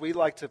 oftentimes we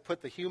like to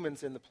put the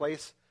humans in the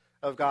place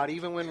of God,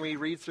 even when we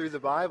read through the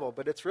Bible,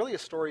 but it's really a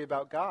story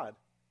about God.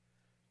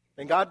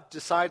 And God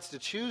decides to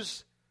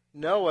choose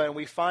Noah, and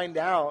we find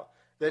out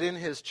that in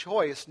his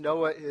choice,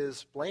 Noah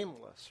is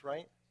blameless,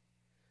 right?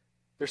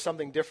 There's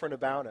something different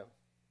about him.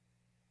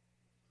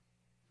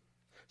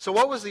 So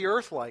what was the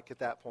earth like at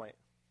that point?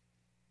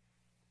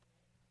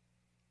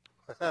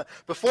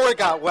 Before it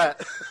got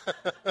wet.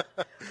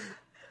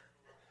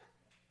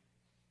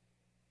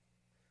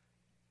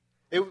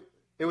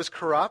 It was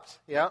corrupt,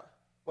 yeah.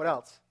 What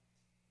else?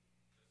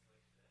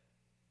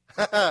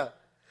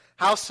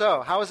 How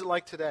so? How is it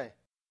like today?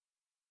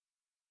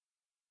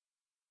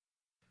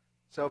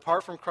 So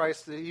apart from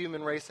Christ, the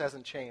human race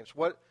hasn't changed.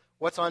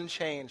 What's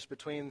unchanged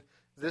between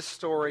this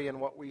story and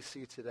what we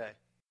see today?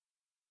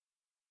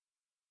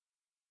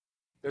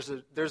 There's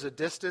a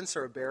distance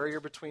or a barrier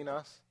between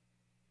us.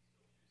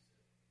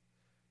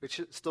 We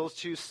still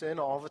choose sin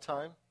all the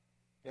time.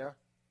 Yeah.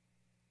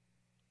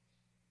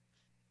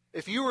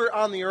 If you were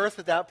on the earth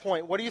at that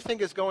point, what do you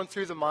think is going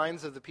through the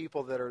minds of the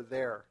people that are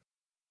there?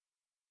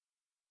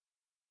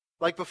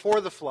 like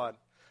before the flood.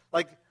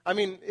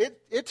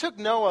 It took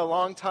Noah a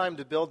long time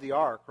to build the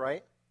ark,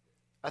 right?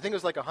 I think it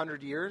was like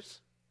 100 years.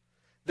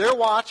 They're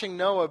watching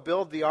Noah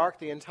build the ark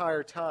the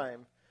entire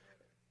time.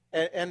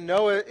 And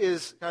Noah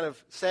is kind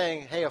of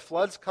saying, hey, a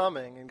flood's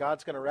coming and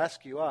God's going to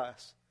rescue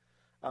us.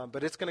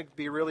 But it's going to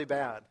be really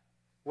bad.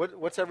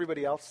 What's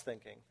everybody else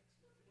thinking?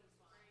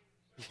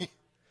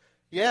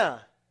 Yeah.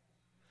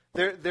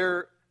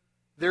 They're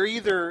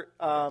either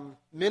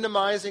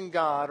minimizing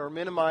God or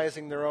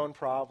minimizing their own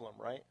problem,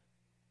 right?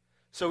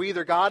 So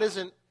either God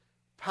isn't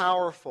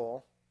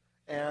powerful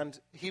and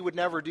he would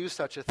never do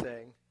such a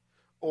thing,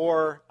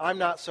 or I'm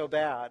not so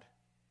bad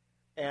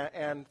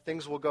and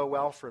things will go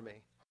well for me.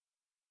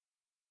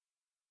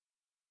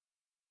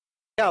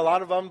 Yeah, a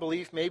lot of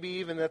unbelief, maybe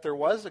even that there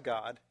was a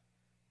God.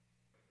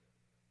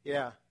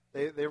 Yeah,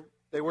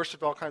 they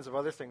worshiped all kinds of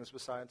other things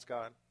besides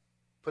God.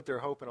 Put their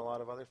hope in a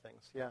lot of other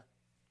things, yeah.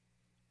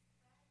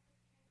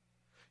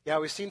 Yeah,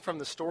 we've seen from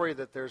the story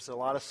that there's a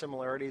lot of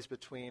similarities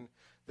between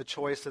the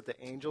choice that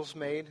the angels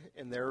made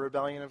in their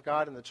rebellion of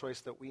God and the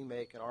choice that we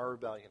make in our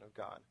rebellion of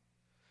God.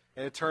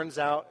 And it turns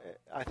out,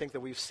 I think that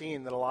we've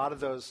seen that a lot of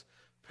those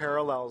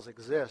parallels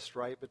exist,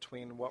 right,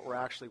 between what we're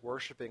actually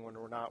worshiping when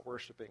we're not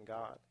worshiping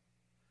God.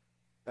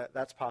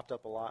 That's popped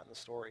up a lot in the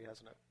story,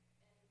 hasn't it?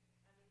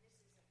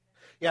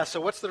 Yeah,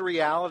 so what's the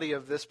reality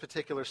of this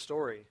particular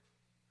story?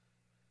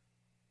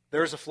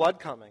 There's a flood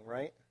coming,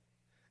 right?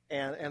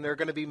 And there are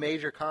going to be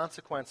major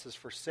consequences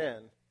for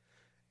sin.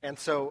 And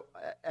so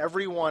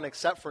everyone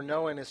except for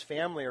Noah and his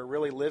family are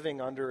really living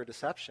under a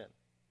deception,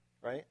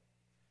 right?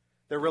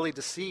 They're really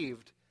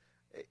deceived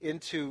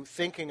into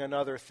thinking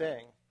another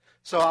thing.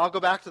 So I'll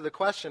go back to the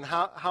question,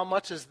 how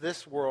much is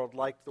this world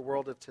like the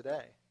world of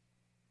today?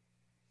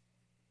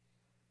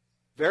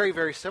 Very,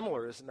 very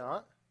similar, is it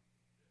not?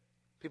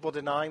 People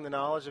denying the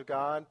knowledge of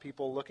God,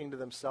 people looking to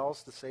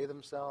themselves to save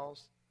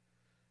themselves.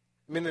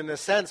 I mean, in a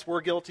sense,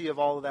 we're guilty of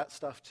all of that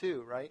stuff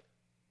too, right?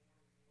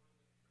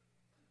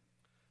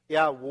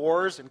 Yeah,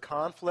 wars and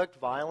conflict,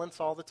 violence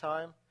all the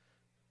time.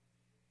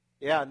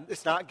 Yeah,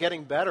 it's not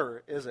getting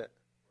better, is it?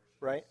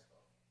 Right?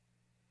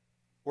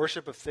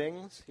 Worship of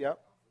things, yep.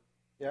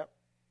 Yep.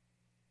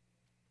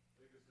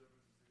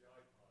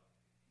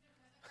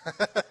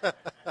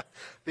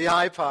 The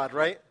iPod,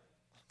 right?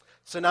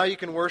 So now you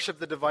can worship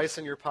the device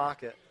in your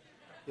pocket.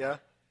 Yeah?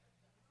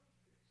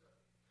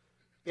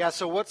 Yeah,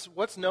 so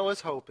what's Noah's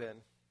hope in?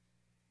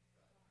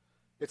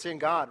 It's in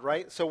God,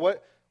 right? So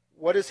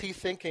what is he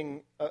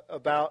thinking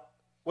about?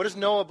 What does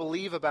Noah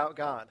believe about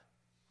God?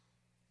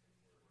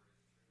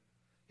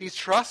 He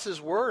trusts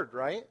his word,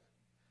 right?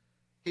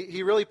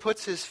 He really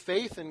puts his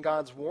faith in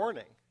God's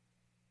warning.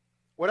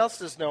 What else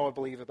does Noah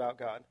believe about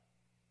God?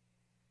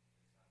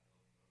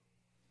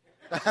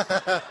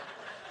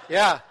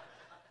 Yeah.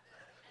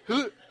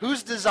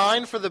 Whose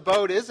design for the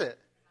boat is it?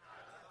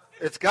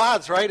 It's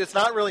God's, right? It's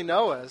not really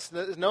Noah's.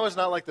 Noah's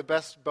not like the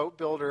best boat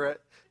builder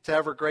to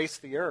ever grace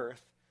the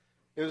earth.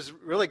 It was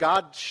really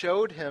God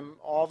showed him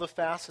all the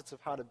facets of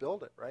how to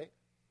build it, right?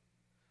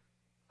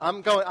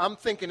 I'm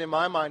thinking in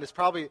my mind it's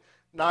probably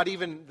not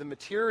even the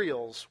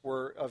materials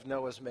were of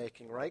Noah's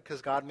making, right?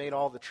 Because God made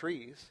all the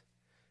trees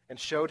and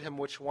showed him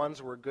which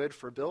ones were good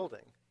for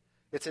building.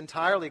 It's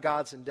entirely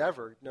God's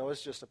endeavor.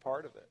 Noah's just a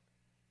part of it.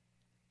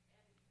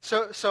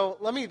 So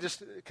let me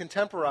just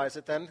contemporize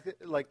it then,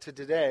 like to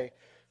today.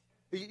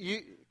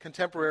 You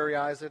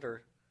contemporaryize it,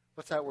 or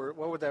what's that word?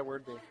 What would that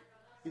word be?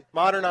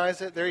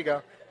 Modernize it. There you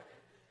go.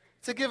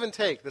 It's a give and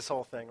take, this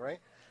whole thing, right?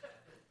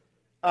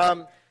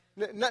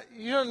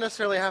 You don't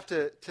necessarily have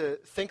to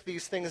think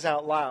these things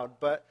out loud,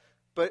 but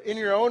in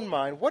your own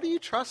mind, what are you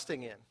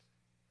trusting in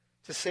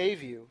to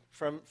save you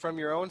from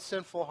your own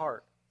sinful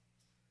heart?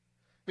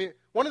 I mean,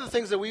 one of the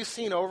things that we've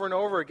seen over and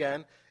over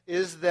again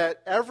is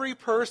that every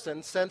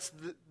person, since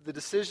the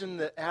decision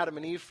that Adam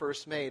and Eve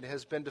first made,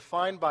 has been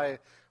defined by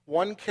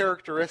one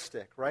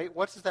characteristic, right?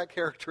 What's that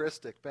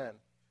characteristic been?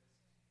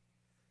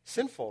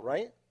 Sinful,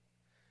 right?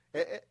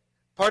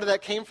 Part of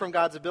that came from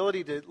God's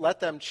ability to let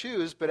them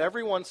choose, but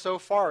everyone so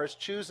far has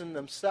chosen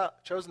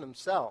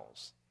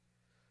themselves,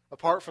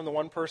 apart from the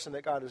one person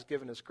that God has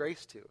given his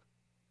grace to.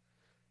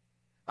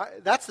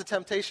 That's the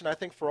temptation, I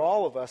think, for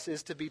all of us,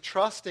 is to be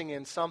trusting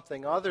in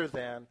something other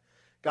than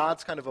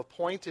God's kind of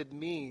appointed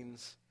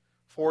means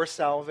for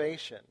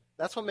salvation.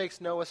 That's what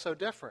makes Noah so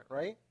different,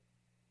 right?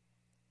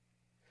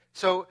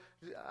 So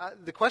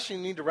the question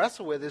you need to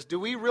wrestle with is, do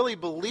we really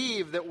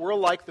believe that we're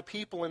like the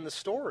people in the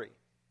story?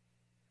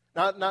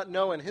 Not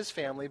Noah and his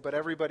family, but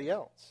everybody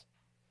else.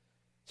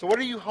 So what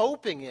are you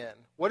hoping in?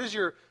 What is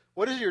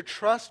your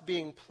trust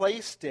being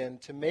placed in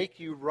to make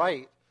you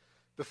right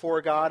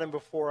before God and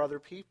before other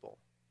people?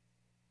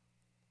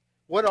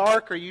 What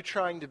ark are you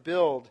trying to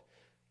build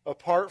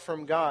apart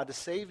from God to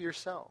save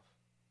yourself?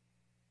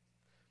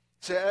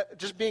 So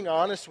just being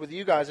honest with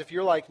you guys, if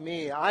you're like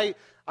me, I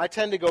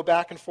tend to go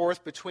back and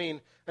forth between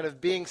kind of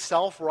being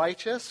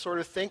self-righteous, sort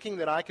of thinking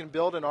that I can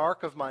build an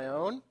ark of my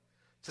own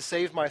to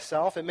save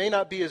myself. It may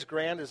not be as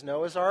grand as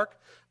Noah's ark,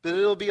 but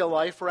it'll be a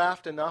life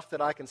raft enough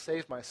that I can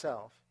save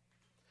myself.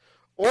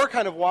 Or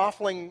kind of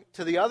waffling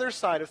to the other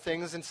side of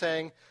things and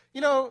saying,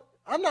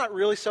 I'm not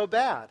really so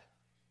bad.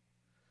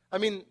 I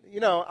mean,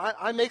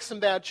 I make some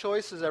bad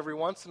choices every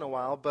once in a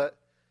while, but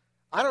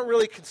I don't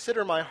really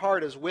consider my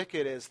heart as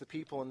wicked as the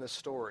people in this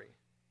story.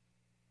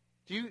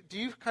 Do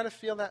you kind of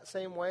feel that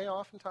same way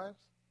oftentimes?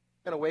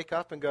 Kind of wake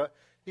up and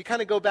you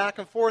kind of go back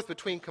and forth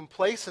between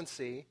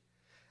complacency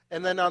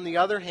and then on the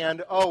other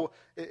hand,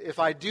 if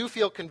I do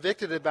feel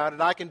convicted about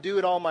it, I can do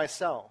it all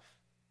myself.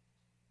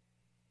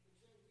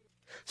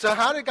 So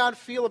how did God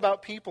feel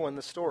about people in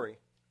the story?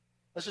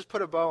 Let's just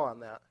put a bow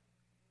on that.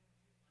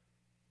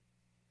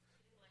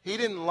 He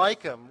didn't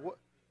like them.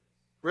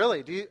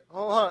 Really?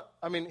 Hold on.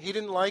 I mean, he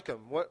didn't like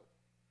them. What?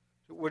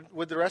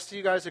 Would the rest of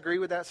you guys agree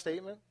with that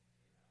statement?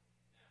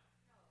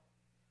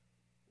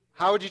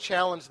 How would you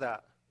challenge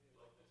that?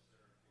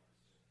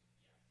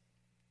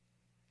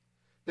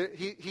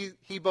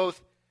 He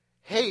both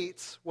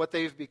hates what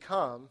they've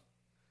become,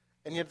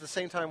 and yet at the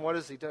same time, what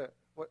does he do?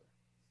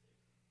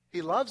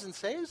 He loves and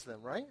saves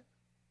them, right?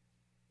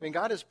 I mean,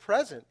 God is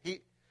present.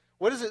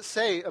 What does it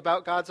say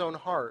about God's own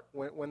heart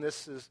when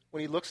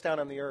he looks down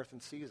on the earth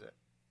and sees it?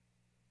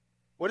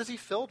 What is he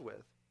filled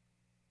with?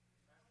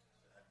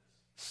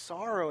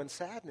 Sorrow and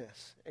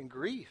sadness and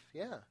grief,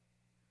 yeah.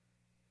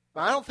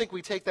 But I don't think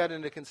we take that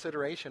into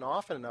consideration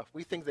often enough.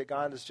 We think that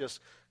God is just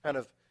kind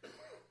of,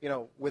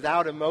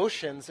 without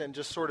emotions and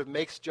just sort of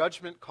makes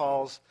judgment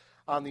calls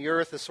on the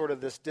earth as sort of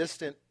this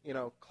distant,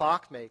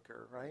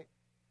 clockmaker, right?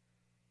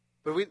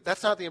 But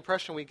that's not the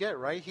impression we get,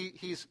 right?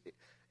 He's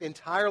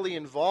entirely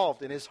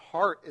involved, and his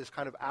heart is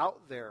kind of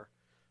out there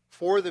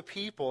for the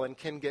people and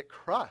can get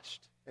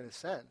crushed, in a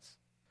sense.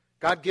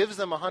 God gives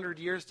them 100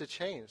 years to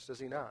change, does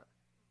he not?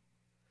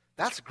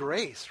 That's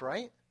grace,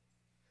 right?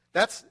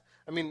 That's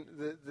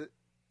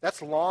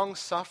long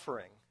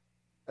suffering.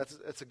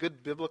 That's a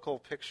good biblical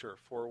picture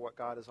for what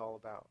God is all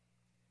about.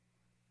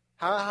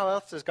 How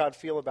else does God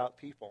feel about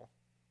people?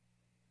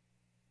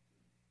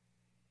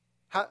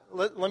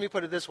 Let me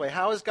put it this way.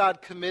 How is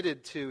God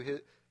committed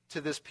to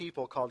this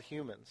people called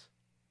humans?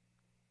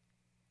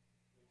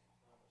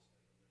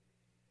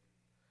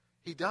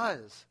 He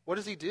does. What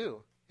does he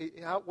do?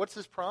 What's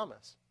his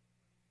promise?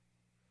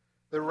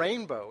 The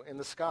rainbow in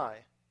the sky.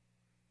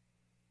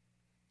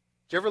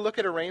 Do you ever look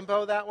at a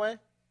rainbow that way?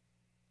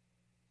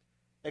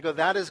 And go,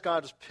 that is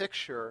God's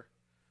picture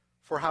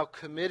for how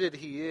committed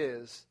he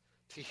is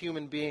to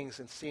human beings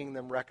and seeing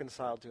them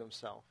reconciled to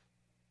himself.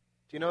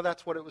 Do you know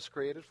that's what it was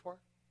created for?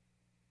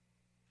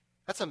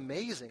 That's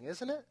amazing,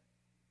 isn't it?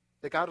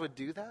 That God would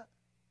do that?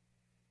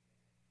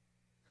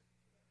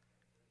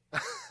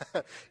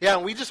 Yeah,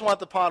 and we just want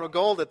the pot of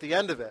gold at the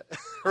end of it,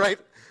 right?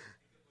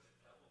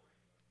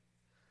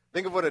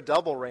 Think of what a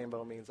double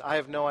rainbow means. I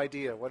have no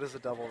idea. What does a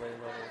double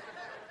rainbow mean?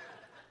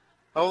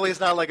 Hopefully it's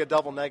not like a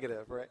double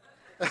negative, right?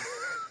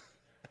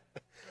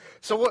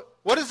 So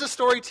what does this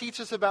story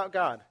teach us about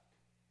God?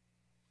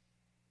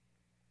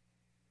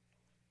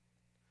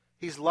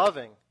 He's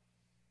loving.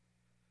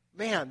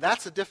 Man,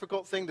 that's a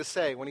difficult thing to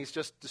say when he's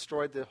just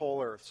destroyed the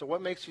whole earth. So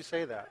what makes you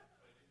say that?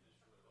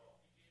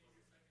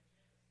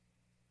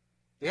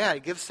 Yeah, he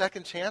gives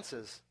second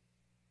chances.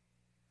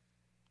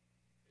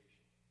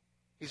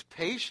 He's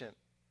patient.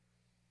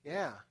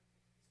 Yeah.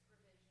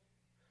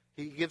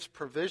 He gives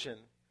provision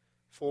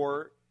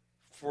for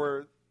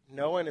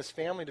Noah and his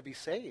family to be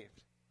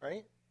saved,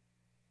 right?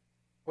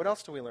 What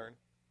else do we learn?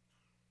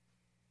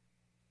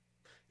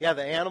 Yeah,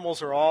 the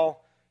animals are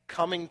all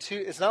coming to.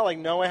 It's not like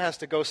Noah has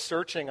to go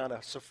searching on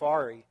a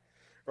safari,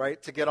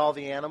 right, to get all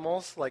the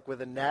animals, like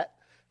with a net.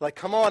 Like,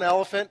 come on,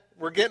 elephant,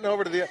 we're getting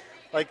over to the,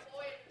 like,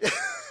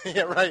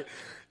 yeah, right.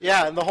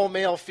 Yeah, and the whole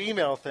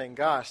male-female thing,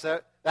 gosh,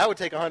 that would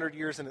take 100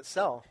 years in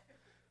itself.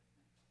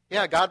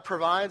 Yeah, God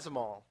provides them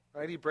all,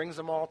 right? He brings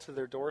them all to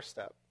their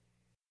doorstep.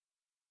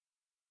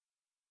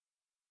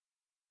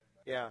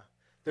 Yeah,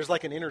 there's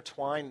like an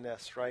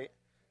intertwinedness, right,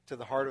 to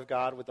the heart of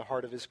God with the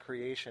heart of his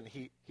creation.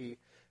 He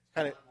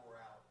kind of,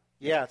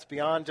 yeah, it's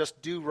beyond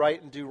just do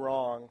right and do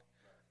wrong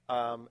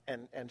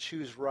and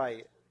choose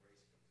right.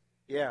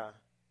 Yeah,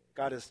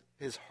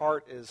 his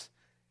heart is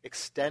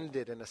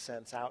extended, in a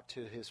sense, out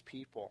to his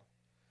people.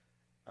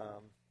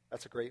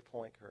 That's a great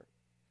point,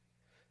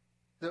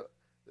 Kurt.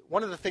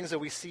 One of the things that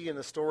we see in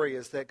the story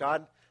is that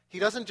God, he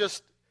doesn't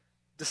just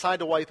decide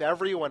to wipe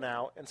everyone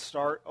out and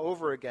start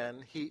over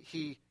again.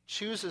 He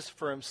chooses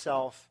for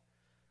himself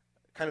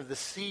kind of the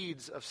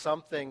seeds of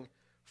something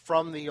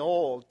from the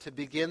old to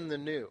begin the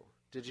new.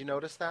 Did you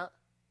notice that?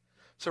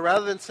 So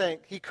rather than saying,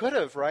 he could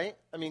have, right?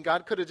 I mean,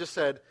 God could have just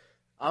said,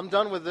 I'm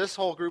done with this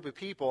whole group of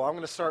people. I'm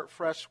going to start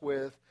fresh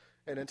with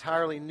an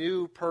entirely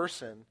new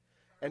person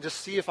and just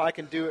see if I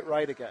can do it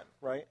right again,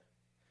 right?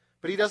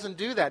 But he doesn't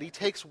do that. He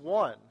takes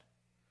one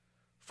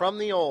from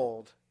the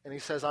old and he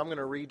says, I'm going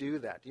to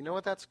redo that. Do you know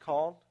what that's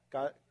called?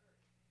 God?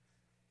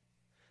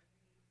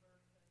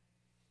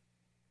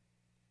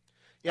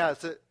 Yeah,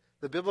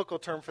 the biblical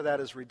term for that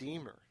is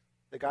redeemer.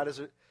 That God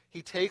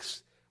he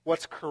takes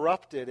what's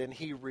corrupted and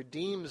he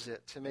redeems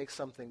it to make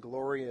something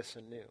glorious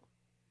and new.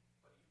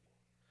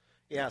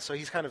 Yeah, so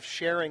he's kind of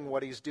sharing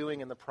what he's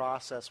doing in the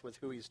process with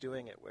who he's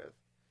doing it with,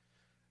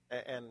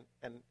 and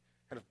kind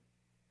of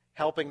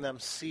helping them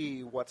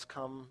see what's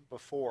come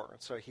before. And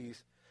so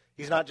he's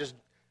not just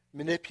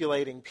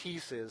manipulating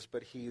pieces,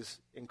 but he's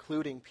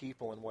including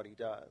people in what he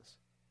does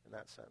in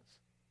that sense.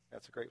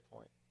 That's a great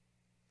point.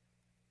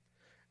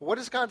 What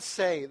does God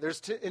say?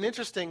 There's an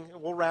interesting,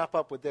 we'll wrap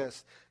up with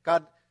this.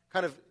 God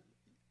kind of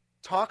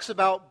talks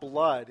about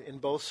blood in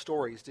both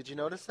stories. Did you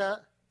notice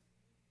that?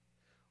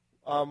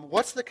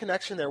 What's the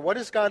connection there? What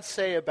does God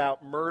say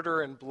about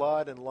murder and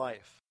blood and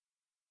life?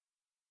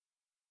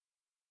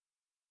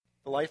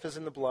 The life is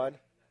in the blood.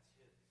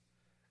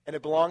 And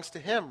it belongs to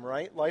him,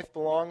 right? Life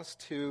belongs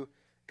to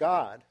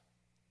God.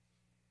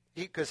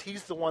 Because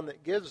he's the one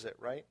that gives it,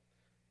 right?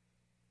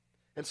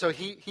 And so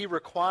he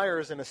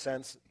requires, in a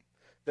sense,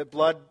 that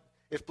blood,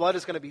 if blood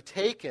is going to be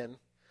taken,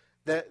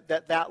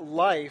 that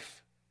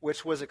life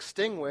which was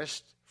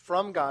extinguished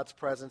from God's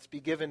presence be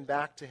given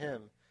back to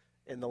him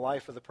in the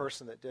life of the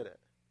person that did it.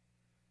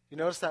 You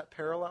notice that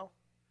parallel?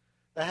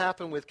 That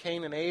happened with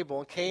Cain and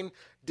Abel. Cain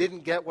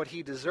didn't get what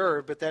he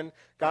deserved, but then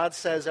God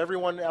says,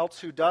 everyone else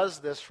who does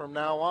this from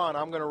now on,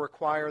 I'm going to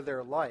require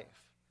their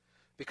life.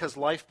 Because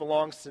life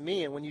belongs to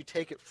me, and when you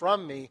take it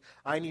from me,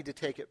 I need to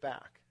take it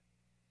back.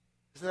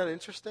 Isn't that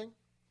interesting?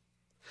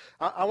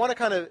 I want to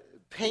kind of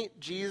paint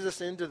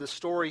Jesus into the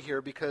story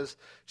here, because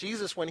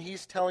Jesus, when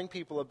he's telling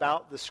people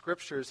about the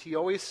Scriptures, he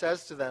always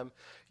says to them,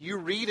 you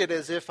read it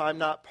as if I'm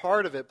not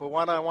part of it, but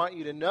what I want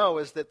you to know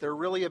is that they're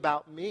really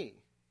about me.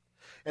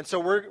 And so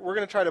we're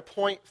going to try to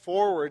point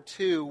forward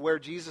to where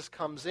Jesus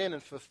comes in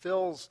and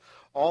fulfills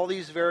all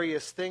these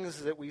various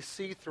things that we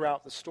see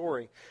throughout the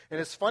story. And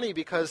it's funny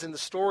because in the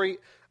story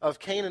of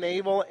Cain and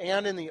Abel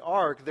and in the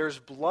ark, there's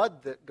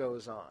blood that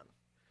goes on.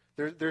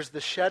 There's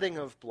the shedding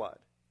of blood.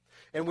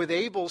 And with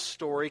Abel's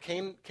story,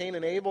 Cain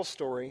and Abel's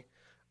story,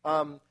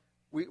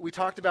 we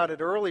talked about it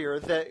earlier,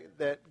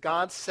 that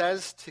God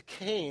says to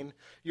Cain,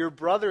 your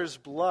brother's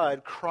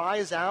blood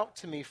cries out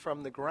to me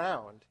from the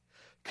ground,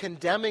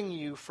 condemning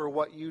you for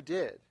what you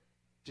did.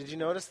 Did you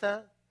notice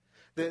that?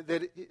 That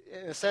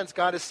in a sense,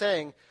 God is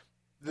saying,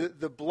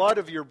 the blood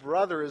of your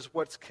brother is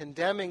what's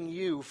condemning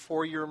you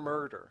for your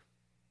murder.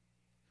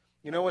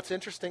 You know what's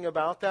interesting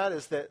about that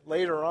is that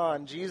later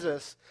on,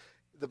 Jesus,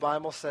 the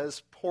Bible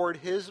says, poured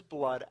his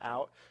blood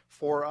out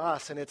for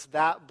us. And it's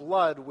that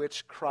blood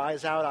which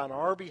cries out on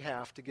our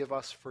behalf to give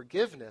us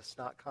forgiveness,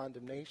 not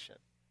condemnation.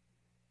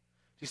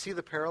 Do you see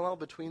the parallel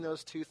between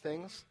those two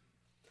things?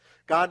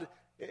 God,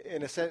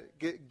 in a sense,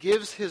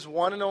 gives his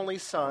one and only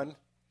Son,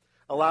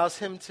 allows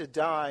him to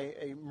die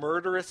a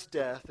murderous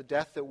death, a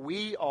death that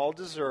we all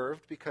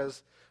deserved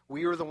because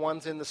we were the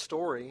ones in the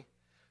story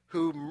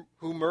who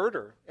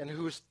murder and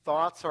whose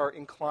thoughts are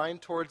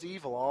inclined towards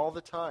evil all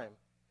the time.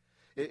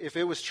 If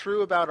it was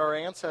true about our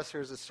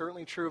ancestors, it's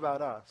certainly true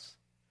about us.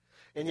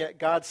 And yet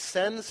God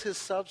sends his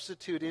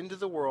substitute into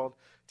the world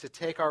to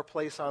take our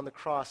place on the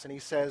cross. And he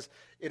says,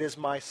 it is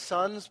my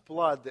Son's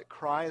blood that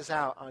cries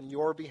out on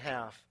your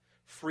behalf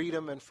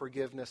freedom and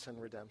forgiveness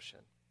and redemption.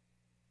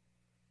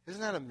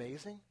 Isn't that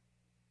amazing?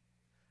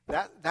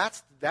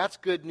 That's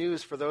good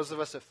news for those of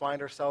us that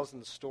find ourselves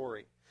in the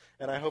story.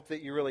 And I hope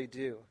that you really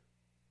do.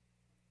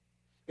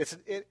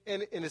 And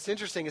it's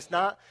interesting. It's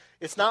not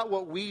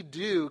what we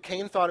do.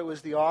 Cain thought it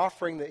was the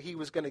offering that he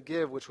was going to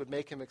give which would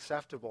make him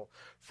acceptable.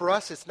 For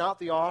us, it's not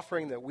the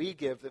offering that we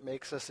give that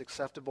makes us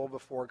acceptable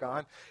before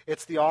God.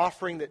 It's the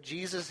offering that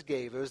Jesus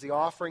gave. It was the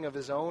offering of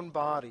his own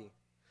body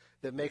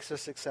that makes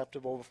us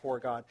acceptable before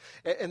God.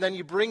 And then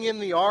you bring in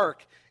the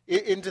ark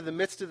into the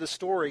midst of the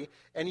story,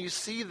 and you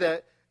see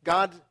that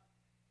God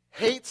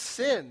hates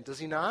sin, does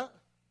he not?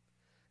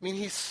 I mean,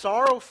 he's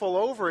sorrowful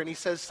over it, and he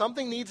says,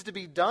 something needs to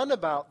be done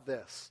about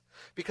this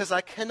because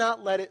I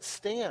cannot let it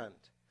stand.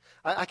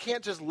 I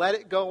can't just let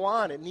it go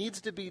on. It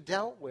needs to be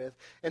dealt with,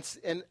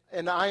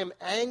 and I am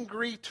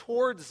angry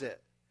towards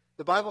it.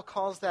 The Bible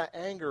calls that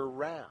anger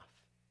wrath.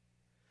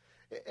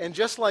 And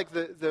just like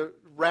the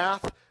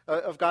wrath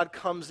of God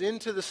comes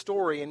into the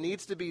story and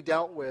needs to be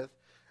dealt with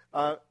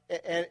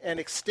and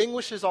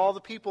extinguishes all the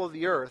people of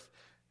the earth,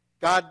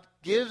 God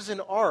gives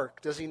an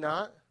ark, does he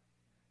not?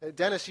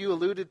 Dennis, you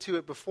alluded to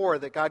it before,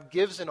 that God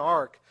gives an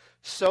ark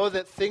so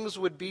that things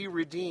would be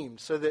redeemed,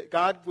 so that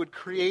God would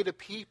create a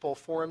people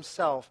for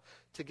himself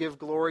to give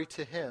glory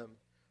to him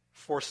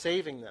for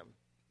saving them.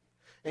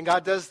 And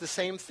God does the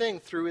same thing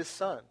through his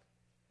Son.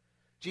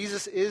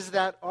 Jesus is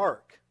that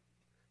ark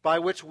by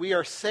which we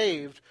are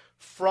saved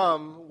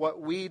from what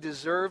we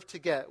deserve to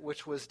get,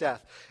 which was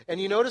death. And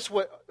you notice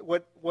what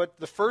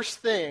the first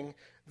thing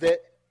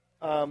that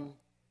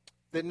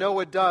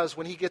Noah does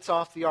when he gets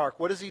off the ark.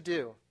 What does he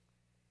do?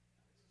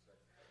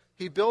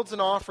 He builds an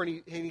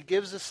offering and he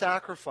gives a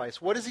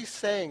sacrifice. What is he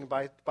saying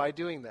by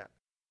doing that?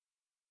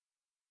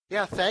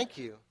 Yeah, thank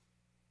you.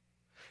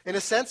 In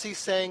a sense, he's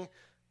saying,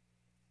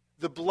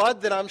 the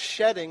blood that I'm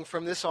shedding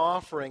from this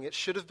offering, it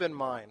should have been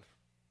mine.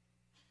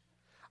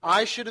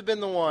 I should have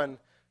been the one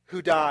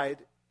who died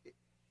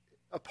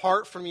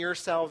apart from your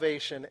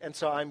salvation, and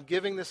so I'm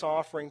giving this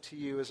offering to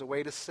you as a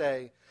way to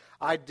say,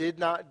 I did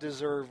not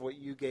deserve what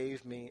you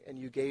gave me, and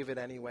you gave it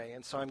anyway.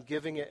 And so I'm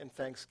giving it in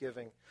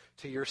thanksgiving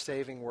to your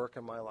saving work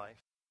in my life.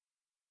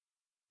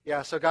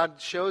 Yeah, so God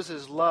shows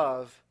his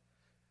love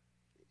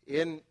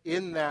in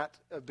that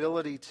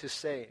ability to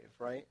save,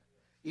 right?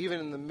 Even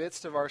in the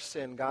midst of our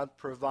sin, God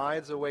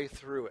provides a way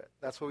through it.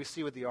 That's what we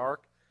see with the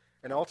ark,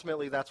 and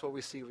ultimately that's what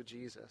we see with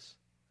Jesus.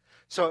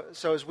 So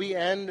as we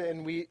end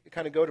and we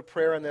kind of go to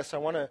prayer on this, I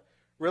want to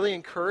really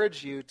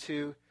encourage you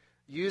to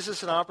use this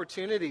as an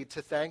opportunity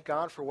to thank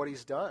God for what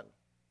he's done.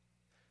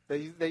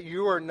 That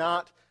you are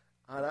not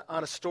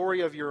on a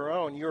story of your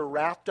own. You're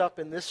wrapped up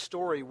in this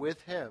story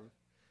with him.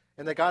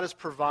 And that God has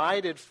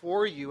provided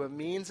for you a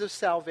means of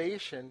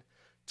salvation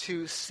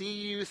to see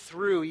you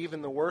through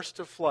even the worst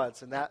of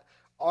floods. And that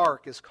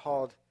ark is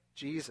called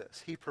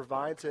Jesus. He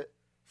provides it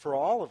for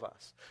all of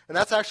us. And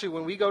that's actually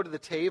when we go to the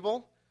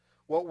table,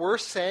 what we're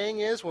saying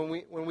is when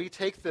we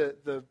take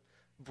the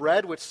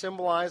bread, which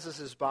symbolizes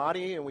his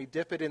body, and we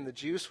dip it in the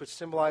juice, which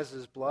symbolizes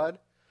his blood,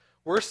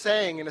 we're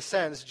saying, in a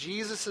sense,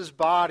 Jesus'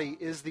 body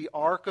is the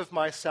ark of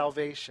my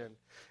salvation,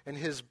 and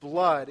his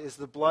blood is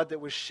the blood that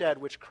was shed,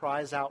 which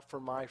cries out for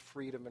my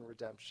freedom and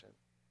redemption.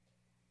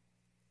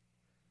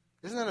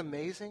 Isn't that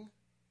amazing?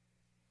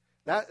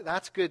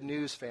 That's good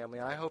news, family.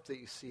 I hope that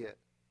you see it.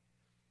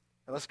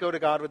 And let's go to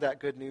God with that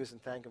good news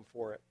and thank him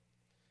for it.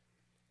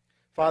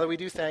 Father, we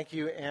do thank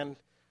you and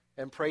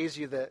praise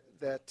you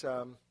that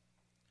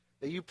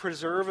you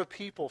preserve a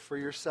people for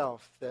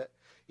yourself, that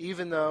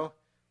even though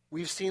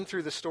we've seen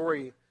through the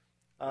story,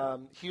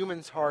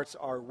 humans' hearts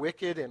are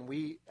wicked and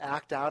we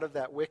act out of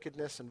that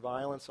wickedness and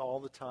violence all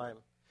the time.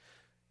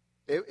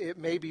 It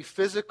may be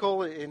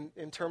physical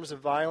in terms of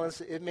violence.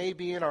 It may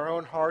be in our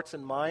own hearts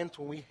and minds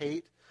when we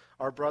hate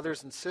our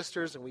brothers and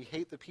sisters and we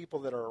hate the people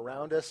that are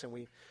around us and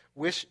we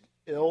wish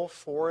ill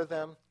for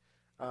them.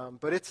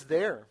 But it's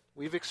there.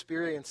 We've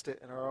experienced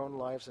it in our own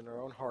lives and our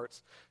own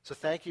hearts. So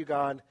thank you,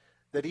 God,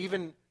 that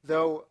even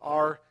though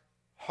our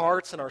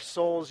hearts and our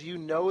souls, you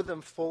know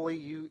them fully,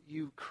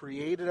 you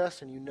created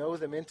us and you know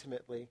them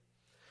intimately,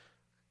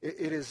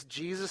 it is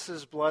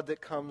Jesus' blood that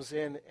comes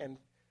in and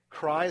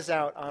cries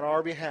out on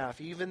our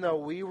behalf. Even though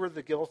we were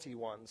the guilty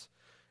ones,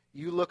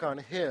 you look on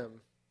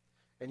him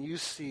and you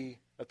see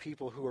a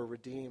people who are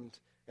redeemed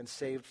and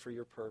saved for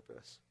your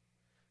purpose.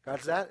 God,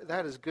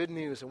 that is good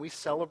news, and we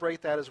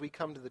celebrate that as we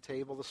come to the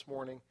table this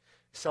morning.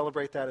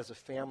 Celebrate that as a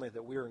family,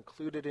 that we are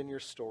included in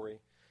your story.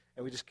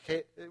 And we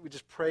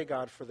just pray,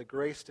 God, for the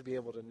grace to be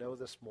able to know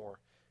this more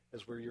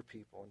as we're your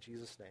people. In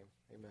Jesus' name,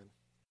 amen.